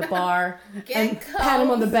to him at the bar and pat him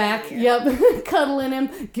on the back. Yep, cuddling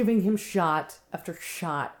him, giving him shot after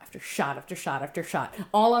shot after shot after shot after shot.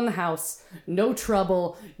 All on the house, no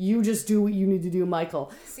trouble. You just do what you need to do,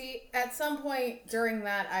 Michael. See, at some point during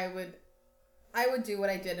that, I would do what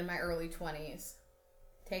I did in my early 20s.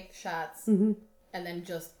 Take the shots, and then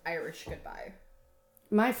just Irish goodbye.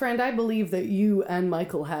 My friend, I believe that you and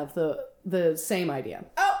Michael have the same idea.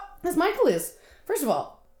 Oh! Because Michael is, first of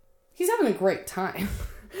all, he's having a great time.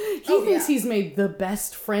 He thinks he's made the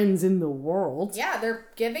best friends in the world. Yeah, they're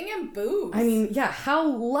giving him booze. I mean, yeah, how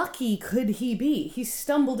lucky could he be? He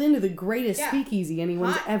stumbled into the greatest speakeasy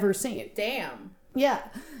anyone's ever seen. Damn. Yeah.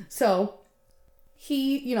 So,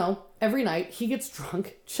 he, every night he gets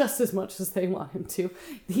drunk just as much as they want him to.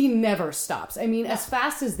 He never stops. I mean, as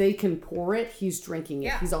fast as they can pour it, he's drinking it.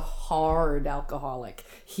 Yeah. He's a hard alcoholic.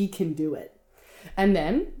 He can do it. And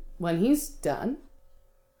then, when he's done,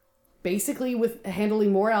 basically with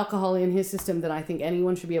handling more alcohol in his system than I think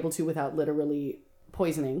anyone should be able to without literally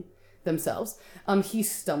poisoning themselves, he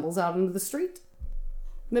stumbles out into the street.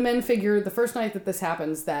 The men figure the first night that this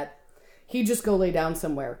happens that he'd just go lay down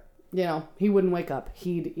somewhere. He wouldn't wake up.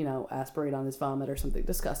 He'd, aspirate on his vomit or something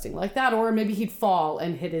disgusting like that. Or maybe he'd fall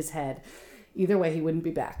and hit his head. Either way, he wouldn't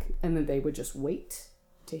be back. And then they would just wait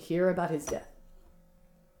to hear about his death.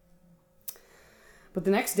 But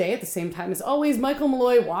the next day, at the same time as always, Michael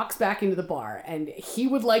Malloy walks back into the bar, and he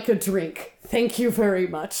would like a drink. Thank you very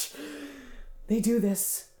much. They do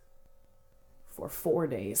this for 4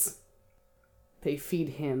 days. They feed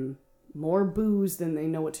him more booze than they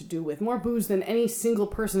know what to do with. More booze than any single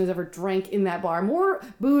person has ever drank in that bar. More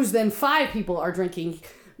booze than 5 people are drinking.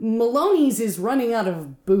 Maloney's is running out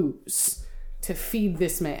of booze to feed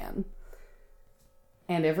this man.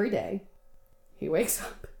 And every day, he wakes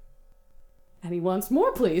up. And he wants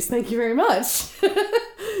more, please. Thank you very much.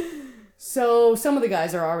 So some of the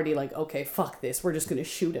guys are already like, okay, fuck this. We're just going to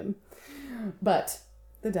shoot him. But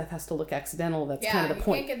the death has to look accidental. That's kind of the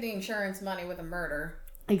point. You can't get the insurance money with a murder.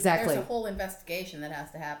 Exactly. There's a whole investigation that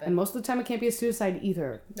has to happen. And most of the time it can't be a suicide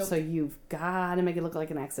either. Nope. So you've got to make it look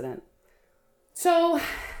like an accident. So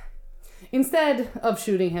instead of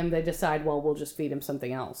shooting him, they decide, well, we'll just feed him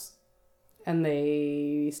something else. And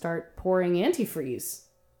they start pouring antifreeze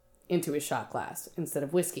into his shot glass instead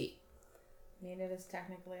of whiskey. I mean, it is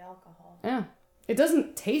technically alcohol. Yeah. It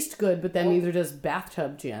doesn't taste good, but then neither does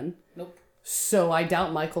bathtub gin. Nope. So I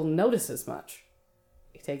doubt Michael notices much.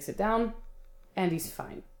 He takes it down, and he's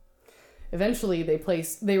fine. Eventually, they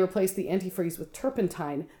replace the antifreeze with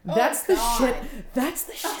turpentine. That's the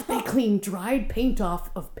shit they clean dried paint off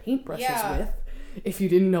of paintbrushes with. If you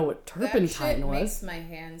didn't know what turpentine was. That shit makes my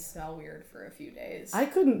hands smell weird for a few days. I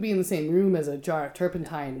couldn't be in the same room as a jar of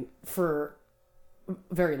turpentine for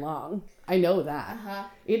very long. I know that. Uh-huh.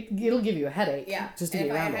 It'll give you a headache. Yeah. Just to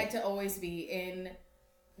be around I had to always be in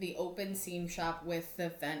the open seam shop with the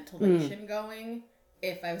ventilation going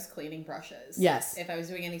if I was cleaning brushes. Yes. If I was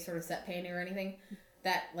doing any sort of set painting or anything,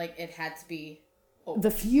 that, it had to be open.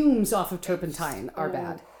 The fumes off of turpentine are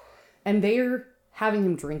bad. And they're having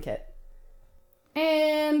him drink it.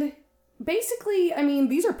 And basically, I mean,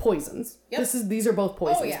 these are poisons. Yep. These are both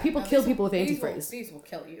poisons. Oh, yeah. People kill people with antifreeze. These will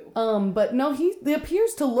kill you. But no, he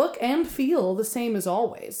appears to look and feel the same as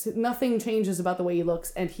always. Nothing changes about the way he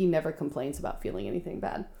looks, and he never complains about feeling anything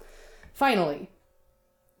bad. Finally,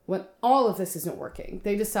 when all of this isn't working,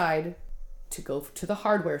 they decide to go to the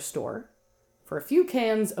hardware store for a few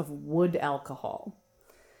cans of wood alcohol.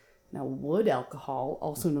 Now, wood alcohol,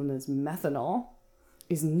 also known as methanol,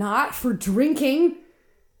 is not for drinking,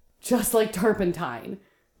 just like turpentine,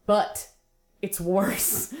 but it's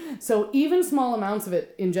worse. So even small amounts of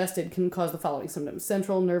it ingested can cause the following symptoms: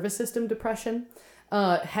 central nervous system depression,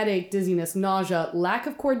 headache, dizziness, nausea, lack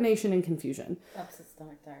of coordination, and confusion. Upset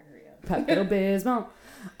stomach, diarrhea. Pepto-Bismol.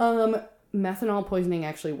 Methanol poisoning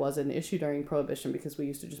actually was an issue during Prohibition because we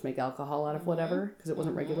used to just make alcohol out of whatever because it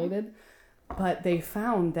wasn't regulated. But they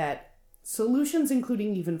found that solutions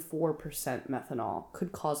including even 4% methanol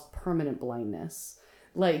could cause permanent blindness.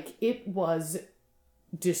 It was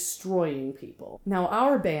destroying people. Now,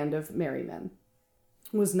 our band of merry men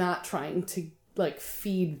was not trying to,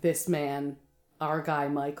 feed this man, our guy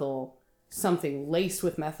Michael, something laced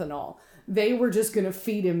with methanol. They were just going to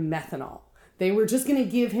feed him methanol. They were just going to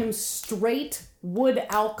give him straight wood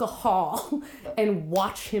alcohol and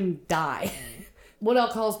watch him die. Wood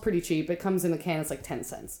alcohol is pretty cheap. It comes in a can. It's 10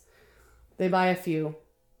 cents. They buy a few,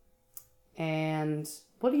 and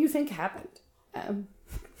What do you think happened?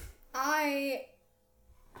 I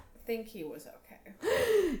think he was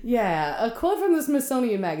okay. Yeah, a quote from the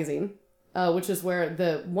Smithsonian Magazine, which is where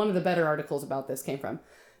one of the better articles about this came from.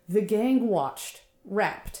 The gang watched,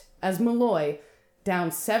 rapt, as Malloy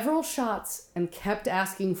downed several shots and kept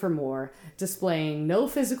asking for more, displaying no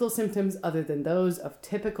physical symptoms other than those of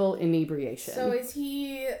typical inebriation. So is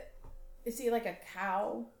he like a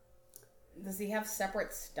cow? Does he have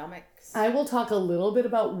separate stomachs? I will talk a little bit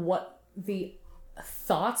about what the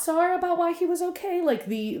thoughts are about why he was okay, like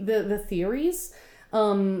the theories.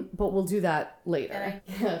 But we'll do that later.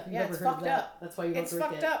 Yeah, it's fucked up. That's why you don't drink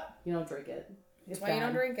it. It's fucked up. You don't drink it. That's why you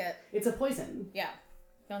don't drink it. It's a poison. Yeah.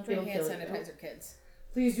 Don't drink hand sanitizer, kids.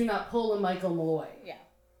 Please do not pull a Michael Malloy. Yeah.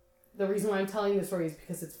 The reason why I'm telling this story is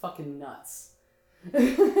because it's fucking nuts.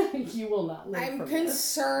 You will not live I'm from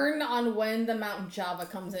concerned on when the Mountain Java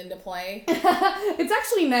comes into play. It's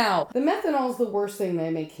actually now. The methanol is the worst thing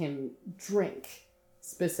they make him drink,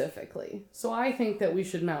 specifically. So I think that we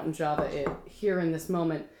should Mountain Java it here in this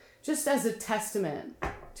moment, just as a testament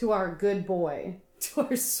to our good boy, to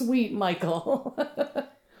our sweet Michael.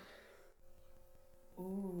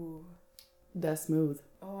 Ooh. That's smooth.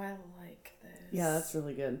 Oh, I like this. Yeah, that's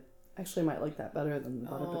really good. Actually, I might like that better than the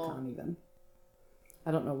butter pecan even. I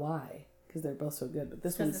don't know why, because they're both so good. But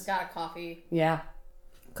this one's... Because it's got a coffee. Yeah.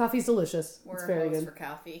 Coffee's delicious. It's very good. For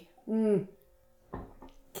coffee.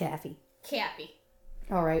 Coffee. Cappy.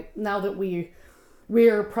 All right. Now that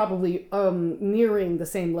we're probably nearing the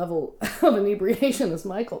same level of inebriation as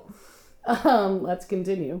Michael, let's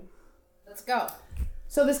continue. Let's go.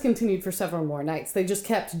 So this continued for several more nights. They just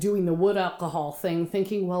kept doing the wood alcohol thing,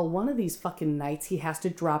 thinking, well, one of these fucking nights he has to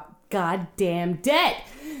drop goddamn dead.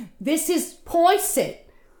 This is poison.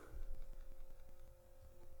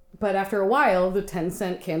 But after a while, the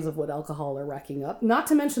 10-cent cans of wood alcohol are racking up. Not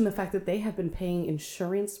to mention the fact that they have been paying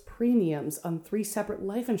insurance premiums on 3 separate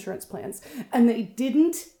life insurance plans. And they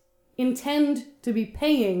didn't intend to be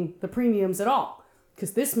paying the premiums at all.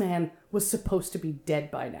 Because this man was supposed to be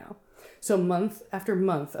dead by now. So month after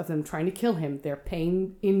month of them trying to kill him, they're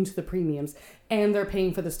paying into the premiums. And they're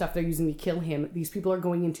paying for the stuff they're using to kill him. These people are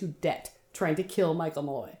going into debt trying to kill Michael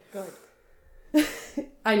Malloy. Good.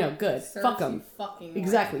 I know, good. Serves Fuck them. Fucking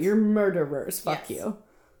exactly. right. You're murderers. Fuck you.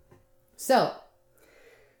 So,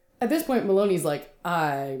 at this point, Maloney's like,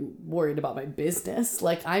 I'm worried about my business.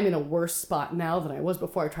 Like, I'm in a worse spot now than I was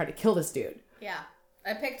before I tried to kill this dude. Yeah.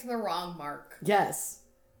 I picked the wrong mark. Yes.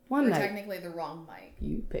 One night. Technically the wrong mic.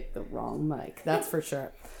 You picked the wrong mic. That's for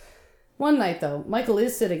sure. One night, though, Michael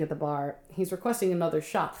is sitting at the bar. He's requesting another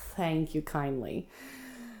shot. Thank you kindly.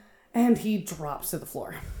 And he drops to the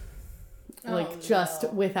floor.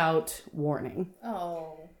 Without warning.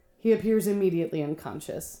 Oh. He appears immediately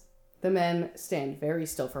unconscious. The men stand very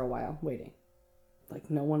still for a while, waiting. Like,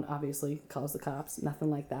 no one obviously calls the cops. Nothing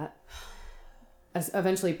like that. As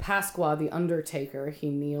eventually Pasqua, the undertaker, he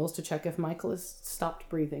kneels to check if Michael has stopped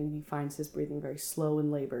breathing, and he finds his breathing very slow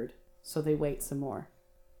and labored. So they wait some more.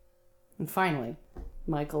 And finally,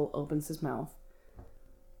 Michael opens his mouth.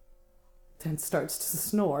 Then starts to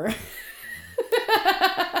snore.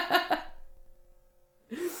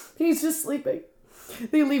 He's just sleeping.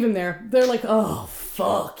 They leave him there. They're like, oh,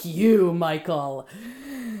 fuck you, Michael.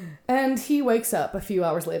 And he wakes up a few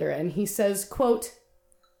hours later and he says, quote,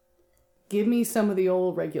 give me some of the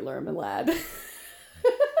old regular, my lad.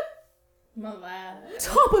 My lad.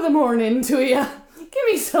 Top of the morning to ya. Give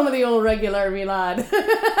me some of the old regular, me lad.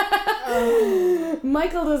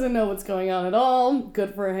 Michael doesn't know what's going on at all.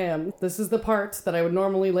 Good for him. This is the part that I would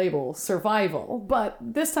normally label survival. But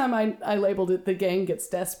this time I labeled it the gang gets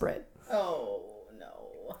desperate. Oh,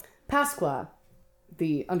 no. Pasqua,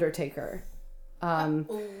 the undertaker,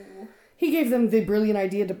 he gave them the brilliant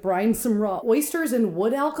idea to brine some raw oysters in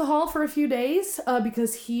wood alcohol for a few days,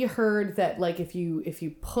 because he heard that, like, if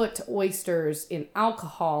you put oysters in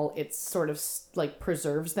alcohol, it sort of like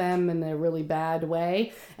preserves them in a really bad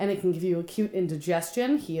way, and it can give you acute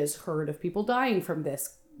indigestion. He has heard of people dying from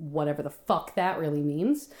this, whatever the fuck that really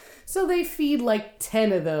means. So they feed like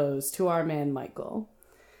 10 of those to our man Michael.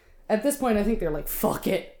 At this point, I think they're like, fuck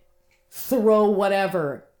it, throw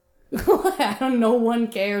whatever. No one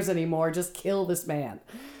cares anymore. Just kill this man.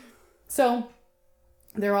 So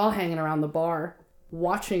they're all hanging around the bar,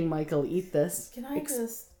 watching Michael eat this. Can I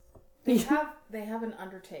just? They have an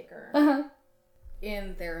undertaker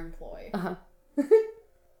in their employ.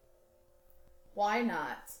 Why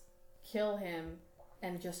not kill him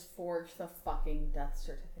and just forge the fucking death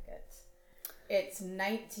certificate? It's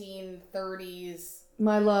 1930s.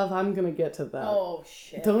 My love, I'm gonna get to that. Oh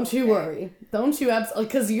shit! Don't you worry. Don't you absolutely?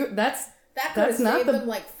 Because That could have saved them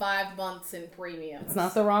like 5 months in premiums. It's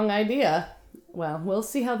not the wrong idea. Well, we'll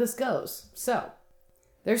see how this goes. So,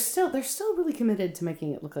 they're still really committed to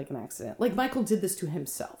making it look like an accident. Like, Michael did this to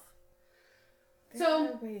himself. There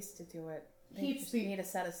are ways to do it. They just need a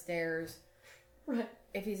set of stairs. Right.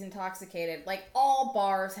 If he's intoxicated. Like, all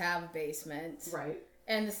bars have basements. Right.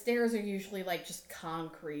 And the stairs are usually, like, just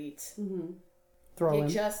concrete. Mm-hmm.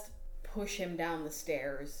 Just push him down the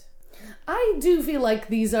stairs. I do feel like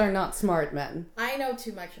these are not smart men. I know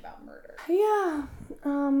too much about murder. Yeah,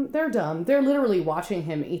 they're dumb. They're literally watching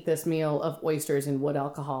him eat this meal of oysters and wood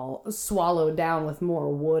alcohol, swallowed down with more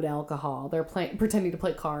wood alcohol. They're pretending to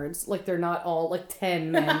play cards. Like, they're not all, like,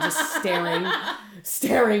 10 men just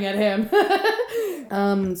staring at him.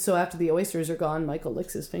 So after the oysters are gone, Michael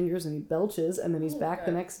licks his fingers and he belches, and then he's back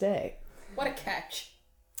the next day. What a catch.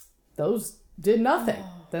 Those did nothing.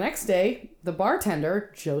 The next day, the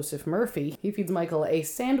bartender, Joseph Murphy, he feeds Michael a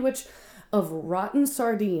sandwich of rotten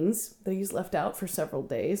sardines that he's left out for several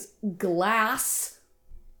days, glass,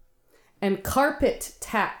 and carpet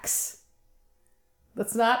tacks.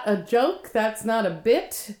 That's not a joke. That's not a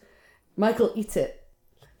bit. Michael eats it.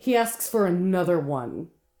 He asks for another one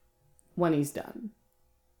when he's done.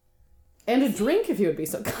 And a drink, if you would be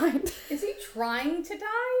so kind. Is he trying to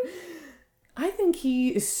die? I think he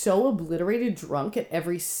is so obliterated drunk at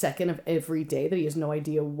every second of every day that he has no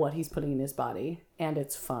idea what he's putting in his body. And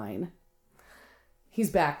it's fine. He's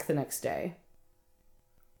back the next day.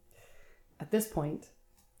 At this point,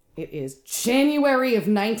 it is January of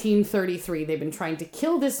 1933. They've been trying to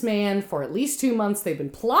kill this man for at least 2 months. They've been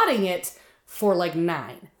plotting it for like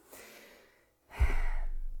 9.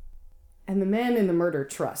 And the men in the murder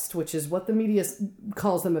trust, which is what the media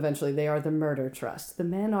calls them eventually, they are the murder trust. The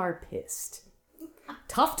men are pissed.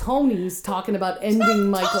 Tough Tony's talking about ending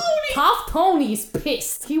Michael. Tough Tony's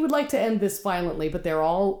pissed. He would like to end this violently, but they're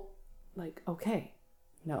all like, okay,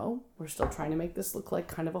 no, we're still trying to make this look like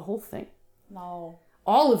kind of a whole thing. No.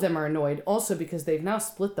 All of them are annoyed also because they've now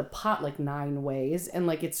split the pot like 9 ways, and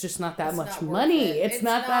like it's just not that much money. It's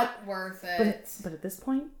not that worth it. But at this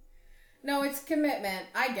point, no, it's commitment.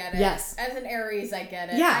 I get it. Yes. As an Aries, I get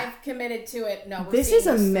it. Yeah. I've committed to it. No, this is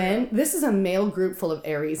a male group full of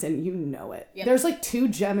Aries, and you know it. Yep. There's like 2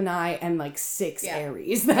 Gemini and like 6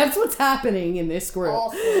 Aries. That's what's happening in this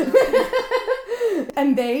group.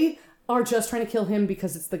 And they are just trying to kill him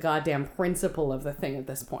because it's the goddamn principle of the thing at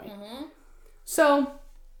this point. Mm-hmm. So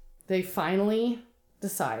they finally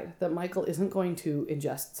decide that Michael isn't going to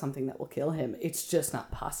ingest something that will kill him. It's just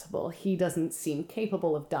not possible. He doesn't seem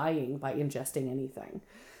capable of dying by ingesting anything.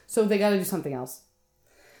 So they got to do something else.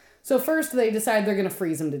 So first they decide they're going to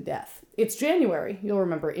freeze him to death. It's January, you'll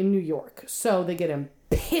remember, in New York. So they get him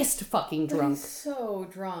pissed fucking drunk. He's so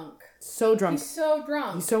drunk. So drunk. He's so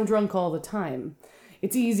drunk. He's so drunk all the time.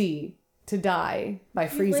 It's easy to die by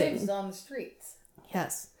freezing. He lives on the streets.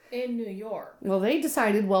 Yes. In New York. Well, they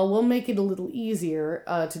decided, we'll make it a little easier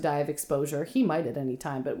to die of exposure. He might at any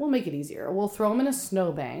time, but we'll make it easier. We'll throw him in a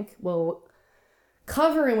snowbank. We'll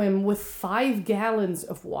cover him with 5 gallons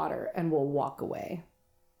of water, and we'll walk away.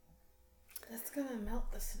 That's gonna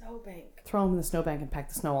melt the snowbank. Throw him in the snowbank and pack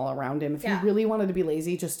the snow all around him. If you really wanted to be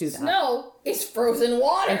lazy, just do that. Snow is frozen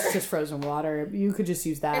water. It's just frozen water. You could just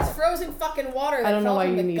use that. It's frozen fucking water. I don't know why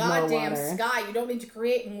you need more water. Goddamn sky. You don't need to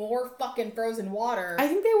create more fucking frozen water. I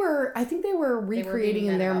think they were recreating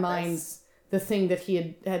in their minds the thing that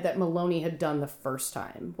that Maloney had done the first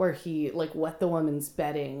time, where he like wet the woman's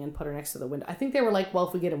bedding and put her next to the window. I think they were like, well,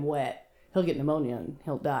 if we get him wet, he'll get pneumonia and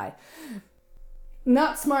he'll die.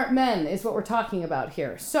 Not smart men is what we're talking about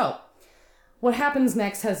here. So, what happens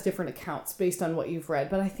next has different accounts based on what you've read,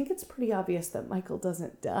 but I think it's pretty obvious that Michael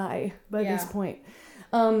doesn't die by this point.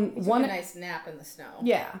 He took a nice nap in the snow.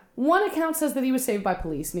 Yeah. One account says that he was saved by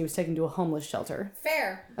police and he was taken to a homeless shelter.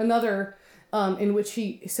 Fair. Another, in which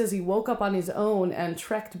he says he woke up on his own and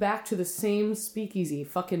trekked back to the same speakeasy,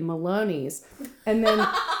 fucking Maloney's, and then...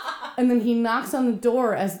 And then he knocks on the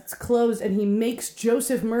door as it's closed, and he makes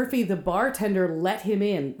Joseph Murphy, the bartender, let him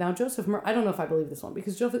in. Now, I don't know if I believe this one,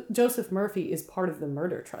 because Joseph Murphy is part of the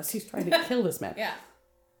murder trust. He's trying to kill this man. Yeah.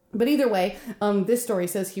 But either way, this story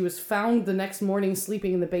says he was found the next morning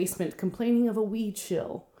sleeping in the basement, complaining of a weed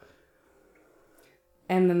chill.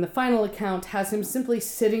 And then the final account has him simply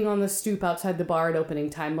sitting on the stoop outside the bar at opening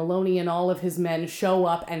time. Maloney and all of his men show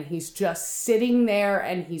up, and he's just sitting there,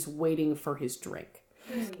 and he's waiting for his drink.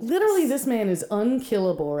 Literally, this man is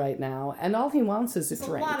unkillable right now, and all he wants is a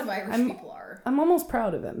drink. A lot of Irish people are. I'm almost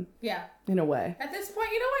proud of him. Yeah. In a way. At this point,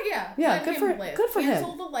 you know what? Yeah. Yeah, good for him.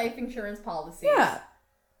 Cancel the life insurance policies. Yeah.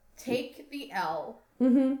 Take the L.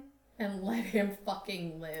 Mm-hmm. And let him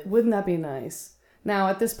fucking live. Wouldn't that be nice? Now,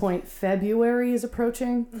 at this point, February is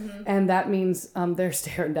approaching, and that means they're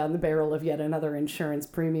staring down the barrel of yet another insurance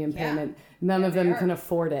premium payment. None of them can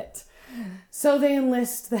afford it. So they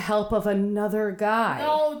enlist the help of another guy.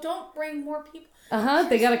 No, don't bring more people.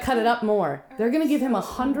 They got to cut it up more. They're going to give him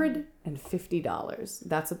 $150.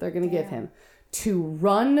 That's what they're going to give him. To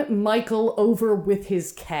run Michael over with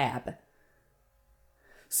his cab.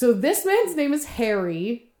 So this man's name is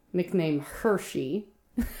Harry, nicknamed Hershey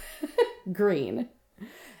Green.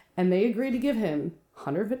 And they agree to give him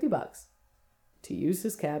 $150 to use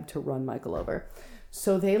his cab to run Michael over.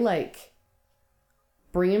 So they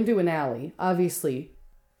bring him to an alley, obviously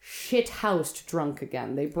shit-housed drunk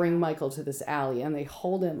again. They bring Michael to this alley and they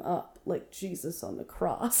hold him up like Jesus on the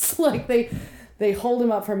cross. They hold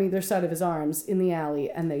him up from either side of his arms in the alley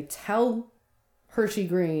and they tell Hershey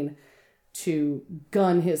Green to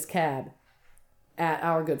gun his cab at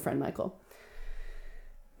our good friend Michael.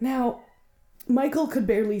 Now, Michael could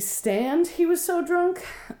barely stand. He was so drunk.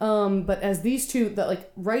 But as these two,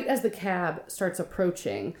 right as the cab starts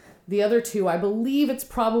approaching, the other two, I believe it's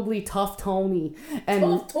probably Tough Tony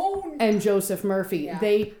and Joseph Murphy. Yeah.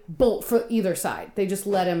 They bolt for either side. They just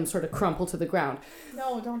let him sort of crumple to the ground.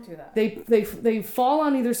 No, don't do that. They fall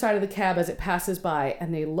on either side of the cab as it passes by,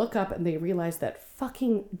 and they look up and they realize that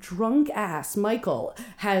fucking drunk ass Michael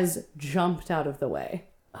has jumped out of the way.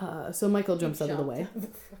 So Michael jumps out of the way.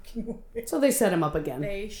 So they set him up again.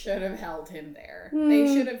 They should have held him there. They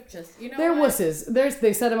should have just, They're wusses.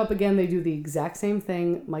 They set him up again. They do the exact same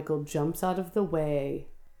thing. Michael jumps out of the way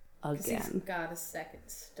again. He's got a second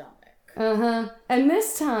stomach. And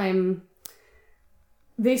this time,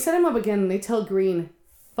 they set him up again and they tell Green,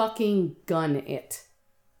 fucking gun it.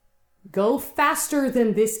 Go faster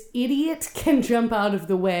than this idiot can jump out of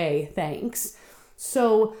the way, thanks.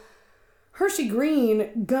 So Hershey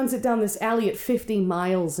Green guns it down this alley at 50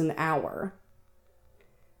 miles an hour.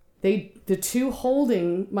 The two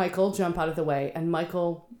holding Michael jump out of the way, and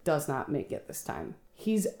Michael does not make it this time.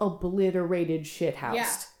 He's obliterated shithoused. Yeah.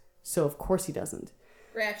 So of course he doesn't.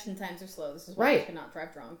 Reaction times are slow. This is why you cannot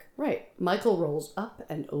drive drunk. Right. Michael rolls up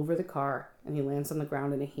and over the car, and he lands on the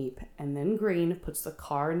ground in a heap. And then Green puts the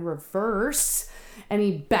car in reverse, and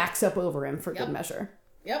he backs up over him for good measure.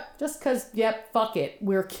 Yep. Just because, fuck it.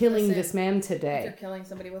 We're killing this man today. If you're killing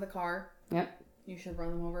somebody with a car, you should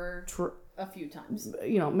run them over a few times.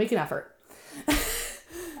 Make an effort.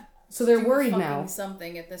 So they're worried now.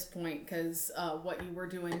 Something at this point because what you were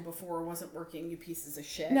doing before wasn't working, you pieces of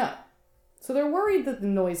shit. No. So they're worried that the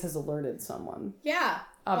noise has alerted someone. Yeah.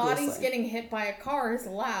 Obviously. Bodies getting hit by a car is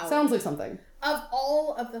loud. Sounds like something. Of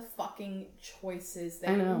all of the fucking choices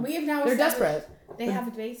that I know. We have now they're desperate. They have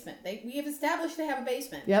a basement. We have established they have a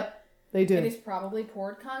basement. Yep, they do. It is probably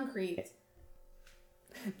poured concrete.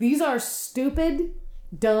 These are stupid,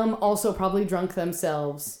 dumb, also probably drunk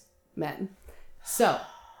themselves men. So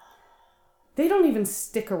they don't even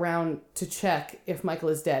stick around to check if Michael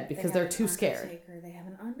is dead because they're too scared. They have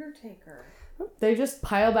an undertaker. They just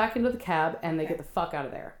pile back into the cab and they get the fuck out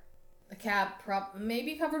of there. The cab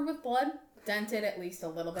maybe covered with blood. Dented at least a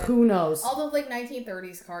little bit. Who knows? All the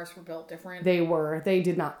 1930s cars were built different. They were. They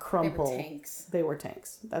did not crumple. They were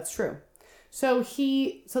tanks. That's true. So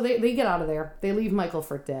they get out of there. They leave Michael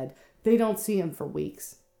for dead. They don't see him for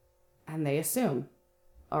weeks. And they assume,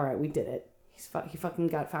 all right, we did it. He fucking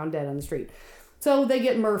got found dead on the street. So they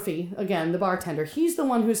get Murphy, again, the bartender. He's the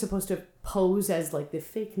one who's supposed to pose as the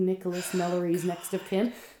fake Nicholas Mallory's next of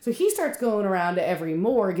kin. So he starts going around to every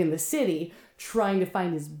morgue in the city trying to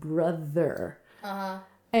find his brother.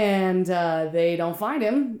 And they don't find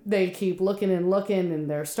him. They keep looking, and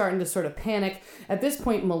they're starting to sort of panic. At this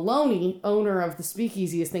point, Maloney, owner of the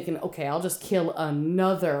speakeasy, is thinking, okay, I'll just kill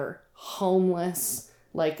another homeless,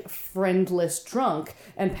 friendless drunk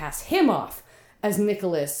and pass him off as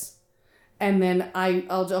Nicholas. And then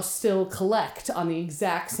I'll just still collect on the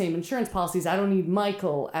exact same insurance policies. I don't need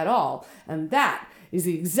Michael at all. And that is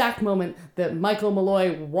the exact moment that Michael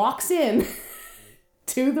Malloy walks in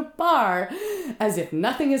to the bar as if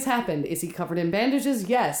nothing has happened. Is he covered in bandages?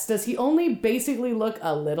 Yes. Does he only basically look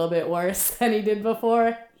a little bit worse than he did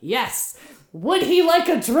before? Yes. Would he like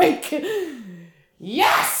a drink?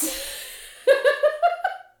 Yes!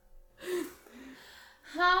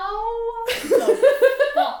 How the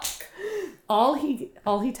fuck? All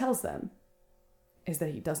he tells them is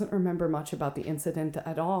that he doesn't remember much about the incident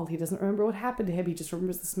at all. He doesn't remember what happened to him. He just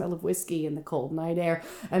remembers the smell of whiskey and the cold night air.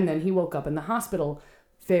 And then he woke up in the hospital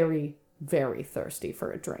very, very thirsty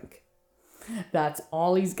for a drink. That's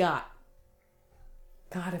all he's got.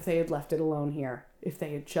 God, if they had left it alone here. If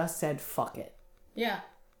they had just said, fuck it. Yeah.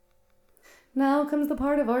 Now comes the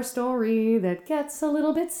part of our story that gets a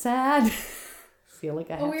little bit sad. feel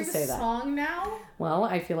like I have to say that. We have a song now? Well,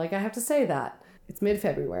 I feel like I have to say that. It's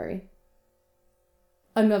mid-February.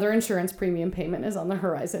 Another insurance premium payment is on the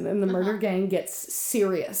horizon, and the murder gang gets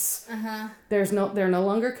serious. They're no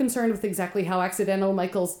longer concerned with exactly how accidental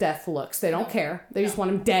Michael's death looks. They don't care. They just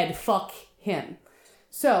want him dead. Fuck him.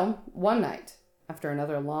 So, one night, after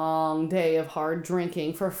another long day of hard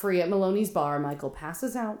drinking for free at Maloney's bar, Michael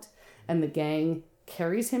passes out, and the gang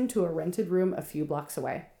carries him to a rented room a few blocks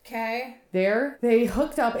away. Okay. There, they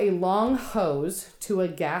hooked up a long hose to a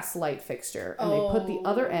gas light fixture, and they put the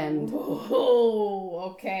other end...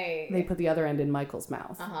 Oh, okay. They put the other end in Michael's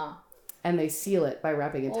mouth. And they seal it by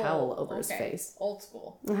wrapping a towel over his face. Old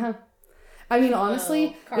school. I mean,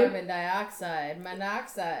 honestly... Carbon dioxide,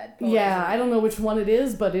 monoxide. Poison. Yeah, I don't know which one it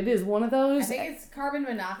is, but it is one of those. I think it's carbon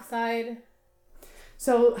monoxide.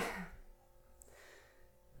 So,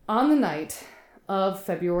 on the night of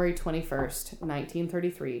February 21st,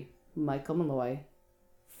 1933, Michael Malloy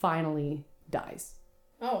finally dies.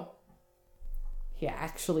 Oh. He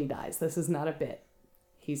actually dies. This is not a bit.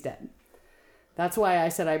 He's dead. That's why I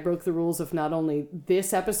said I broke the rules of not only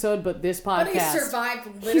this episode, but this podcast. But he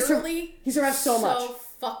survived literally. He survived so much. So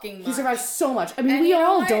fucking much. He survived so much. I mean, we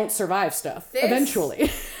all don't survive stuff,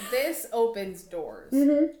 eventually. This opens doors.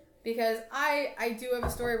 Because I do have a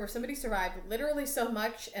story where somebody survived literally so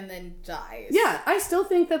much and then dies. Yeah, I still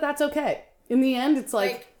think that that's okay. In the end, it's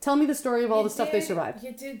like tell me the story of all the stuff they survived.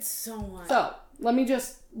 You did so much. So, let me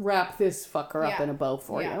just wrap this fucker up in a bow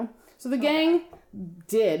for you. So the gang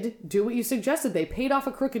did do what you suggested. They paid off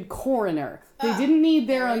a crooked coroner. They didn't need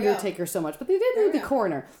their undertaker so much, but they did need the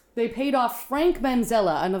coroner. They paid off Frank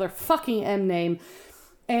Manzella, another fucking M name,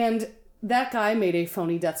 and that guy made a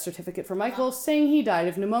phony death certificate for Michael saying he died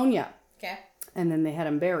of pneumonia. Okay. And then they had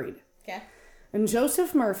him buried. Okay. And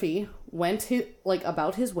Joseph Murphy went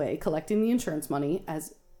about his way collecting the insurance money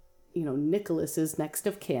as, Nicholas's next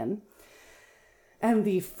of kin. And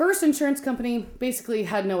the first insurance company basically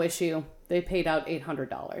had no issue. They paid out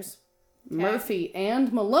 $800. Okay. Murphy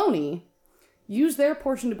and Maloney used their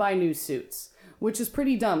portion to buy new suits, which is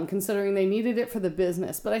pretty dumb considering they needed it for the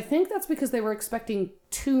business. But I think that's because they were expecting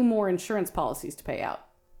 2 more insurance policies to pay out.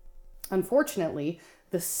 Unfortunately,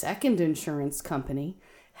 the second insurance company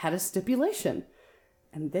had a stipulation,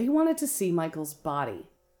 and they wanted to see Michael's body.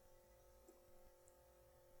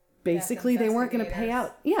 Basically, they weren't going to pay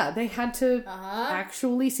out. Yeah, they had to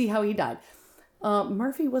actually see how he died.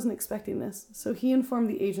 Murphy wasn't expecting this, so he informed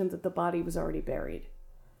the agent that the body was already buried.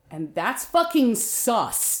 And that's fucking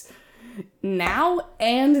sus. Now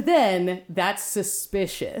and then, that's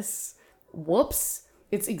suspicious. Whoops.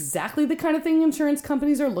 It's exactly the kind of thing insurance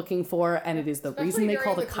companies are looking for, and it is the reason they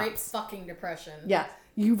call the cops. Great fucking Depression. Yeah.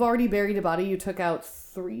 You've already buried a body you took out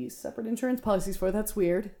 3 separate insurance policies for. That's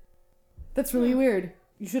weird. That's really weird.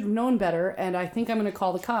 You should have known better, and I think I'm going to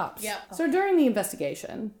call the cops. Yep. So during the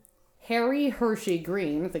investigation, Harry Hershey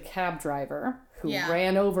Green, the cab driver who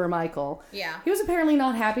ran over Michael, he was apparently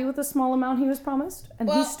not happy with the small amount he was promised,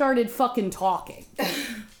 and he started fucking talking.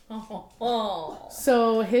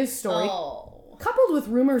 So his story, coupled with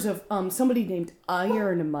rumors of somebody named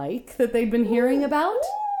Iron Mike that they'd been hearing about,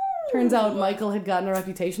 turns out Michael had gotten a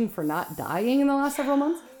reputation for not dying in the last several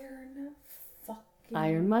months.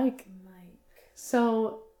 Iron Mike.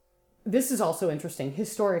 So, this is also interesting.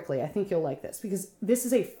 Historically, I think you'll like this, because this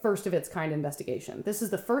is a first-of-its-kind investigation. This is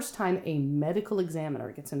the first time a medical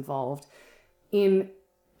examiner gets involved in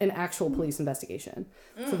an actual police investigation.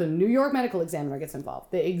 So, the New York medical examiner gets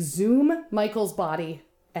involved. They exhume Michael's body,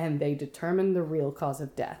 and they determine the real cause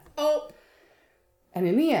of death. And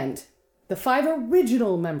in the end, the 5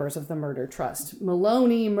 original members of the murder trust,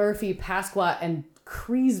 Maloney, Murphy, Pasqua, and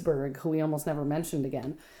Kreisberg, who we almost never mentioned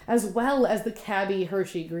again, as well as the cabbie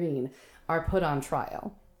Hershey Green, are put on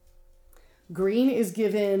trial. Green is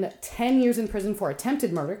given 10 years in prison for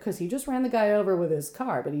attempted murder because he just ran the guy over with his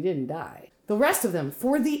car, but he didn't die. The rest of them,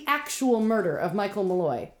 for the actual murder of Michael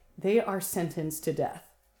Malloy, they are sentenced to death.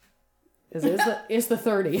 It's the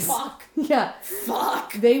 30s. Fuck. Yeah.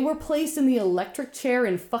 Fuck. They were placed in the electric chair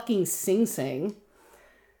in fucking Sing Sing.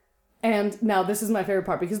 And now this is my favorite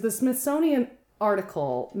part, because the Smithsonian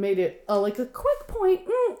article made it a quick point.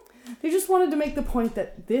 They just wanted to make the point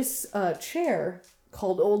that this chair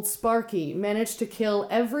called Old Sparky managed to kill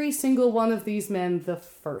every single one of these men the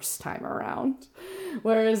first time around,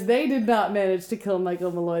 whereas they did not manage to kill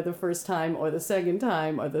Michael Malloy the first time or the second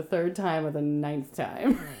time or the third time or the 9th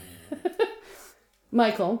time.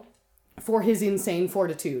 Michael, for his insane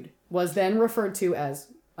fortitude, was then referred to as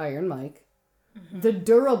Iron Mike, the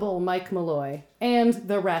durable Mike Malloy, and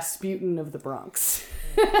the Rasputin of the Bronx.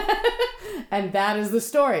 And that is the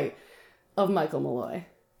story of Michael Malloy.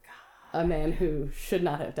 a man who should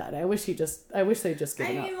not have died. I wish they'd just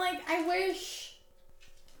given up. I mean, like, I wish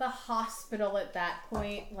the hospital at that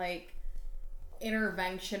point, like,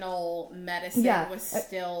 interventional medicine was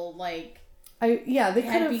still, like... they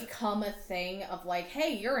had become a thing of like,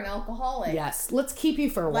 hey, you're an alcoholic. Yes, let's keep you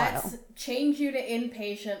for a while. Let's change you to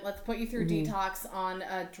inpatient. Let's put you through detox on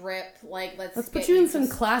a drip. Like, let's put you in some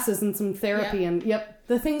classes and some therapy and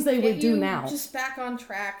the things they would do now. Just back on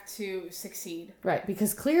track to succeed. Right,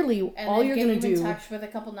 because clearly and all you're going to do... in touch with a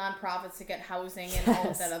couple nonprofits to get housing and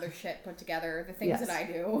all of that other shit put together. The things that I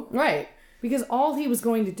do. Right. Because all he was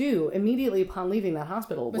going to do immediately upon leaving that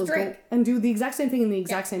hospital was drink. Go and do the exact same thing in the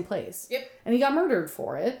exact same place. Yep. And he got murdered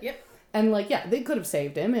for it. Yep. And they could have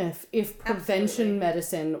saved him if prevention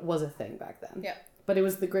medicine was a thing back then. Yep. But it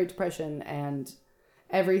was the Great Depression and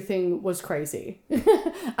everything was crazy.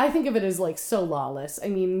 I think of it as like so lawless. I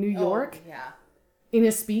mean, New York, in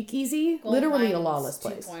a speakeasy, Gold literally a lawless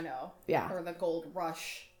place. 2.0. Yeah. Or the Gold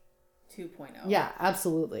Rush 2.0. Yeah,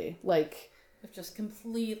 absolutely. Like... It's just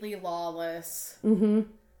completely lawless.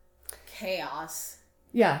 Chaos.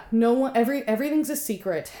 Yeah, no one. Everything's a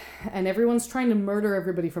secret, and everyone's trying to murder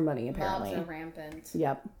everybody for money. Apparently, mobs are rampant.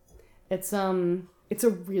 Yep, it's a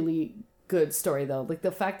really good story though. Like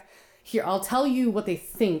the fact here, I'll tell you what they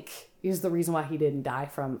think is the reason why he didn't die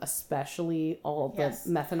from, especially all the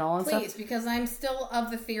methanol and stuff. Please, because I'm still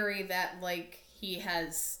of the theory that like he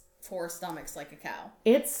has 4 stomachs like a cow.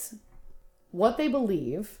 It's what they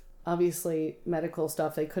believe. Obviously, medical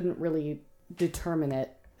stuff, they couldn't really determine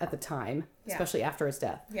it at the time, especially after his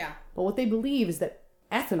death. Yeah. But what they believe is that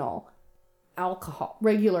ethanol, alcohol,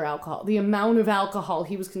 regular alcohol, the amount of alcohol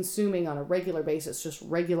he was consuming on a regular basis, just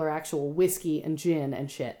regular actual whiskey and gin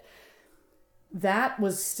and shit, that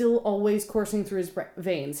was still always coursing through his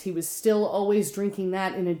veins. He was still always drinking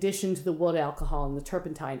that in addition to the wood alcohol and the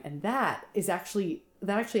turpentine. And that actually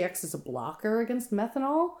acts as a blocker against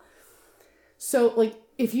methanol. So, like,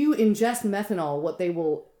 if you ingest methanol, what they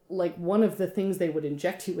will, like, one of the things they would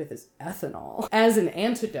inject you with is ethanol as an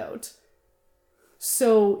antidote.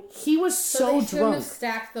 So, he was so they drunk. Have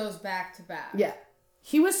stacked those back to back. Yeah.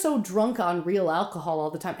 He was so drunk on real alcohol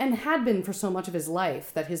all the time, and had been for so much of his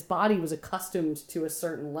life, that his body was accustomed to a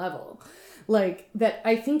certain level. Like, that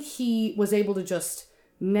I think he was able to just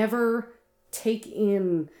never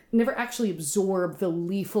actually absorb the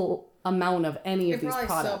lethal amount of any of these products. It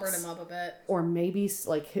probably sobered him up a bit. Or maybe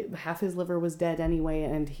like half his liver was dead anyway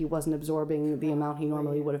and he wasn't absorbing the amount he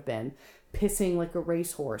normally would have been. Pissing like a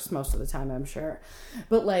racehorse most of the time, I'm sure.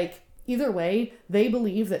 But like either way, they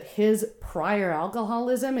believe that his prior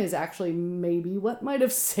alcoholism is actually maybe what might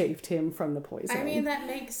have saved him from the poisoning. I mean, that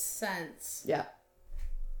makes sense. Yeah.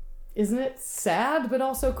 Isn't it sad but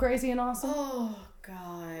also crazy and awesome? Oh,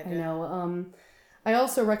 God. I know. I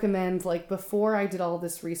also recommend, like, before I did all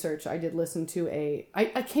this research, I did listen to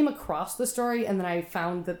I came across the story, and then I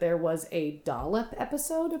found that there was a dollop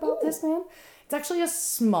episode about this man. It's actually a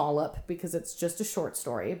small-up, because it's just a short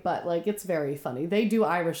story, but, like, it's very funny. They do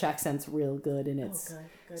Irish accents real good, and it's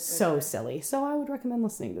good, silly. So I would recommend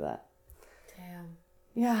listening to that. Damn.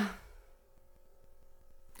 Yeah.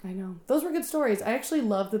 I know. Those were good stories. I actually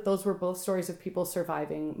love that those were both stories of people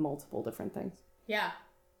surviving multiple different things. Yeah.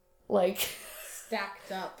 Like...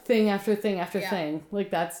 stacked up. Thing after thing after thing.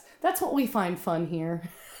 Like, that's what we find fun here.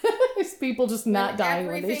 Is people just not dying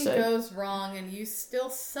when they should. Everything goes wrong and you still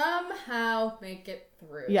somehow make it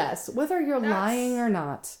through. Yes, whether you're lying or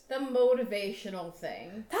not. The motivational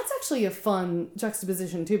thing. That's actually a fun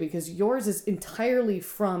juxtaposition, too, because yours is entirely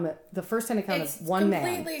from the first-hand account of one man.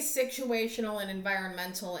 It's completely situational and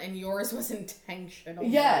environmental, and yours was intentional.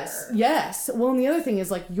 Yes. Well, and the other thing is,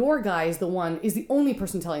 like, your guy is the only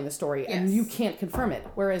person telling the story, and you can't confirm it.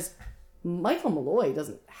 Whereas Michael Malloy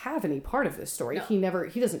doesn't have any part of this story. No.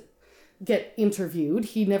 He doesn't get interviewed.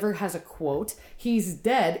 He never has a quote. He's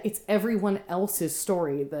dead. It's everyone else's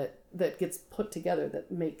story that gets put together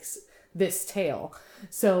that makes this tale.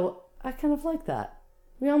 So I kind of like that.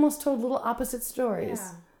 We almost told little opposite stories.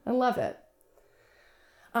 Yeah. I love it.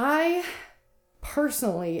 I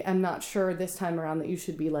personally am not sure this time around that you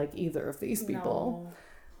should be like either of these people.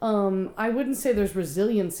 No. I wouldn't say there's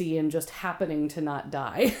resiliency in just happening to not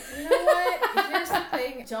die. You know what? Here's the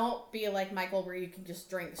thing. Don't be like Michael where you can just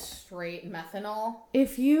drink straight methanol.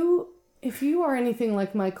 If you are anything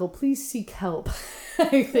like Michael, please seek help.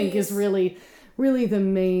 I think is really, really the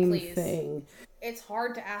main thing. It's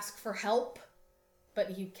hard to ask for help,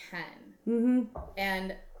 but you can. Mm-hmm.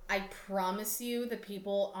 And I promise you the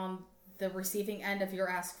people on the receiving end of your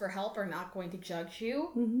ask for help are not going to judge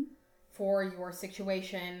you for your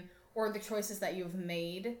situation or the choices that you've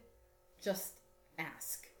made. Just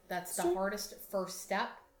ask. That's the hardest first step,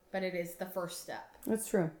 but it is the first step. That's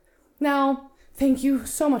true. Now, thank you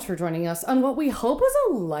so much for joining us on what we hope was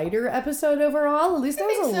a lighter episode overall. At least there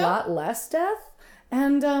was a lot less death.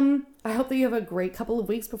 And I hope that you have a great couple of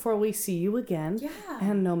weeks before we see you again. Yeah.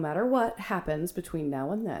 And no matter what happens between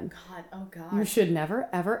now and then. God. You should never,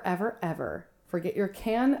 ever, ever, ever forget your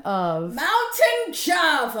can of... Mountain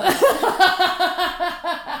Java!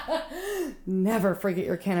 Never forget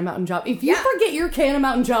your can of Mountain Java. If you forget your can of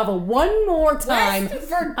Mountain Java one more time,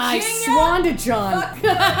 I swan to John.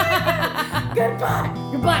 Goodbye!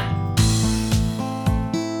 Goodbye.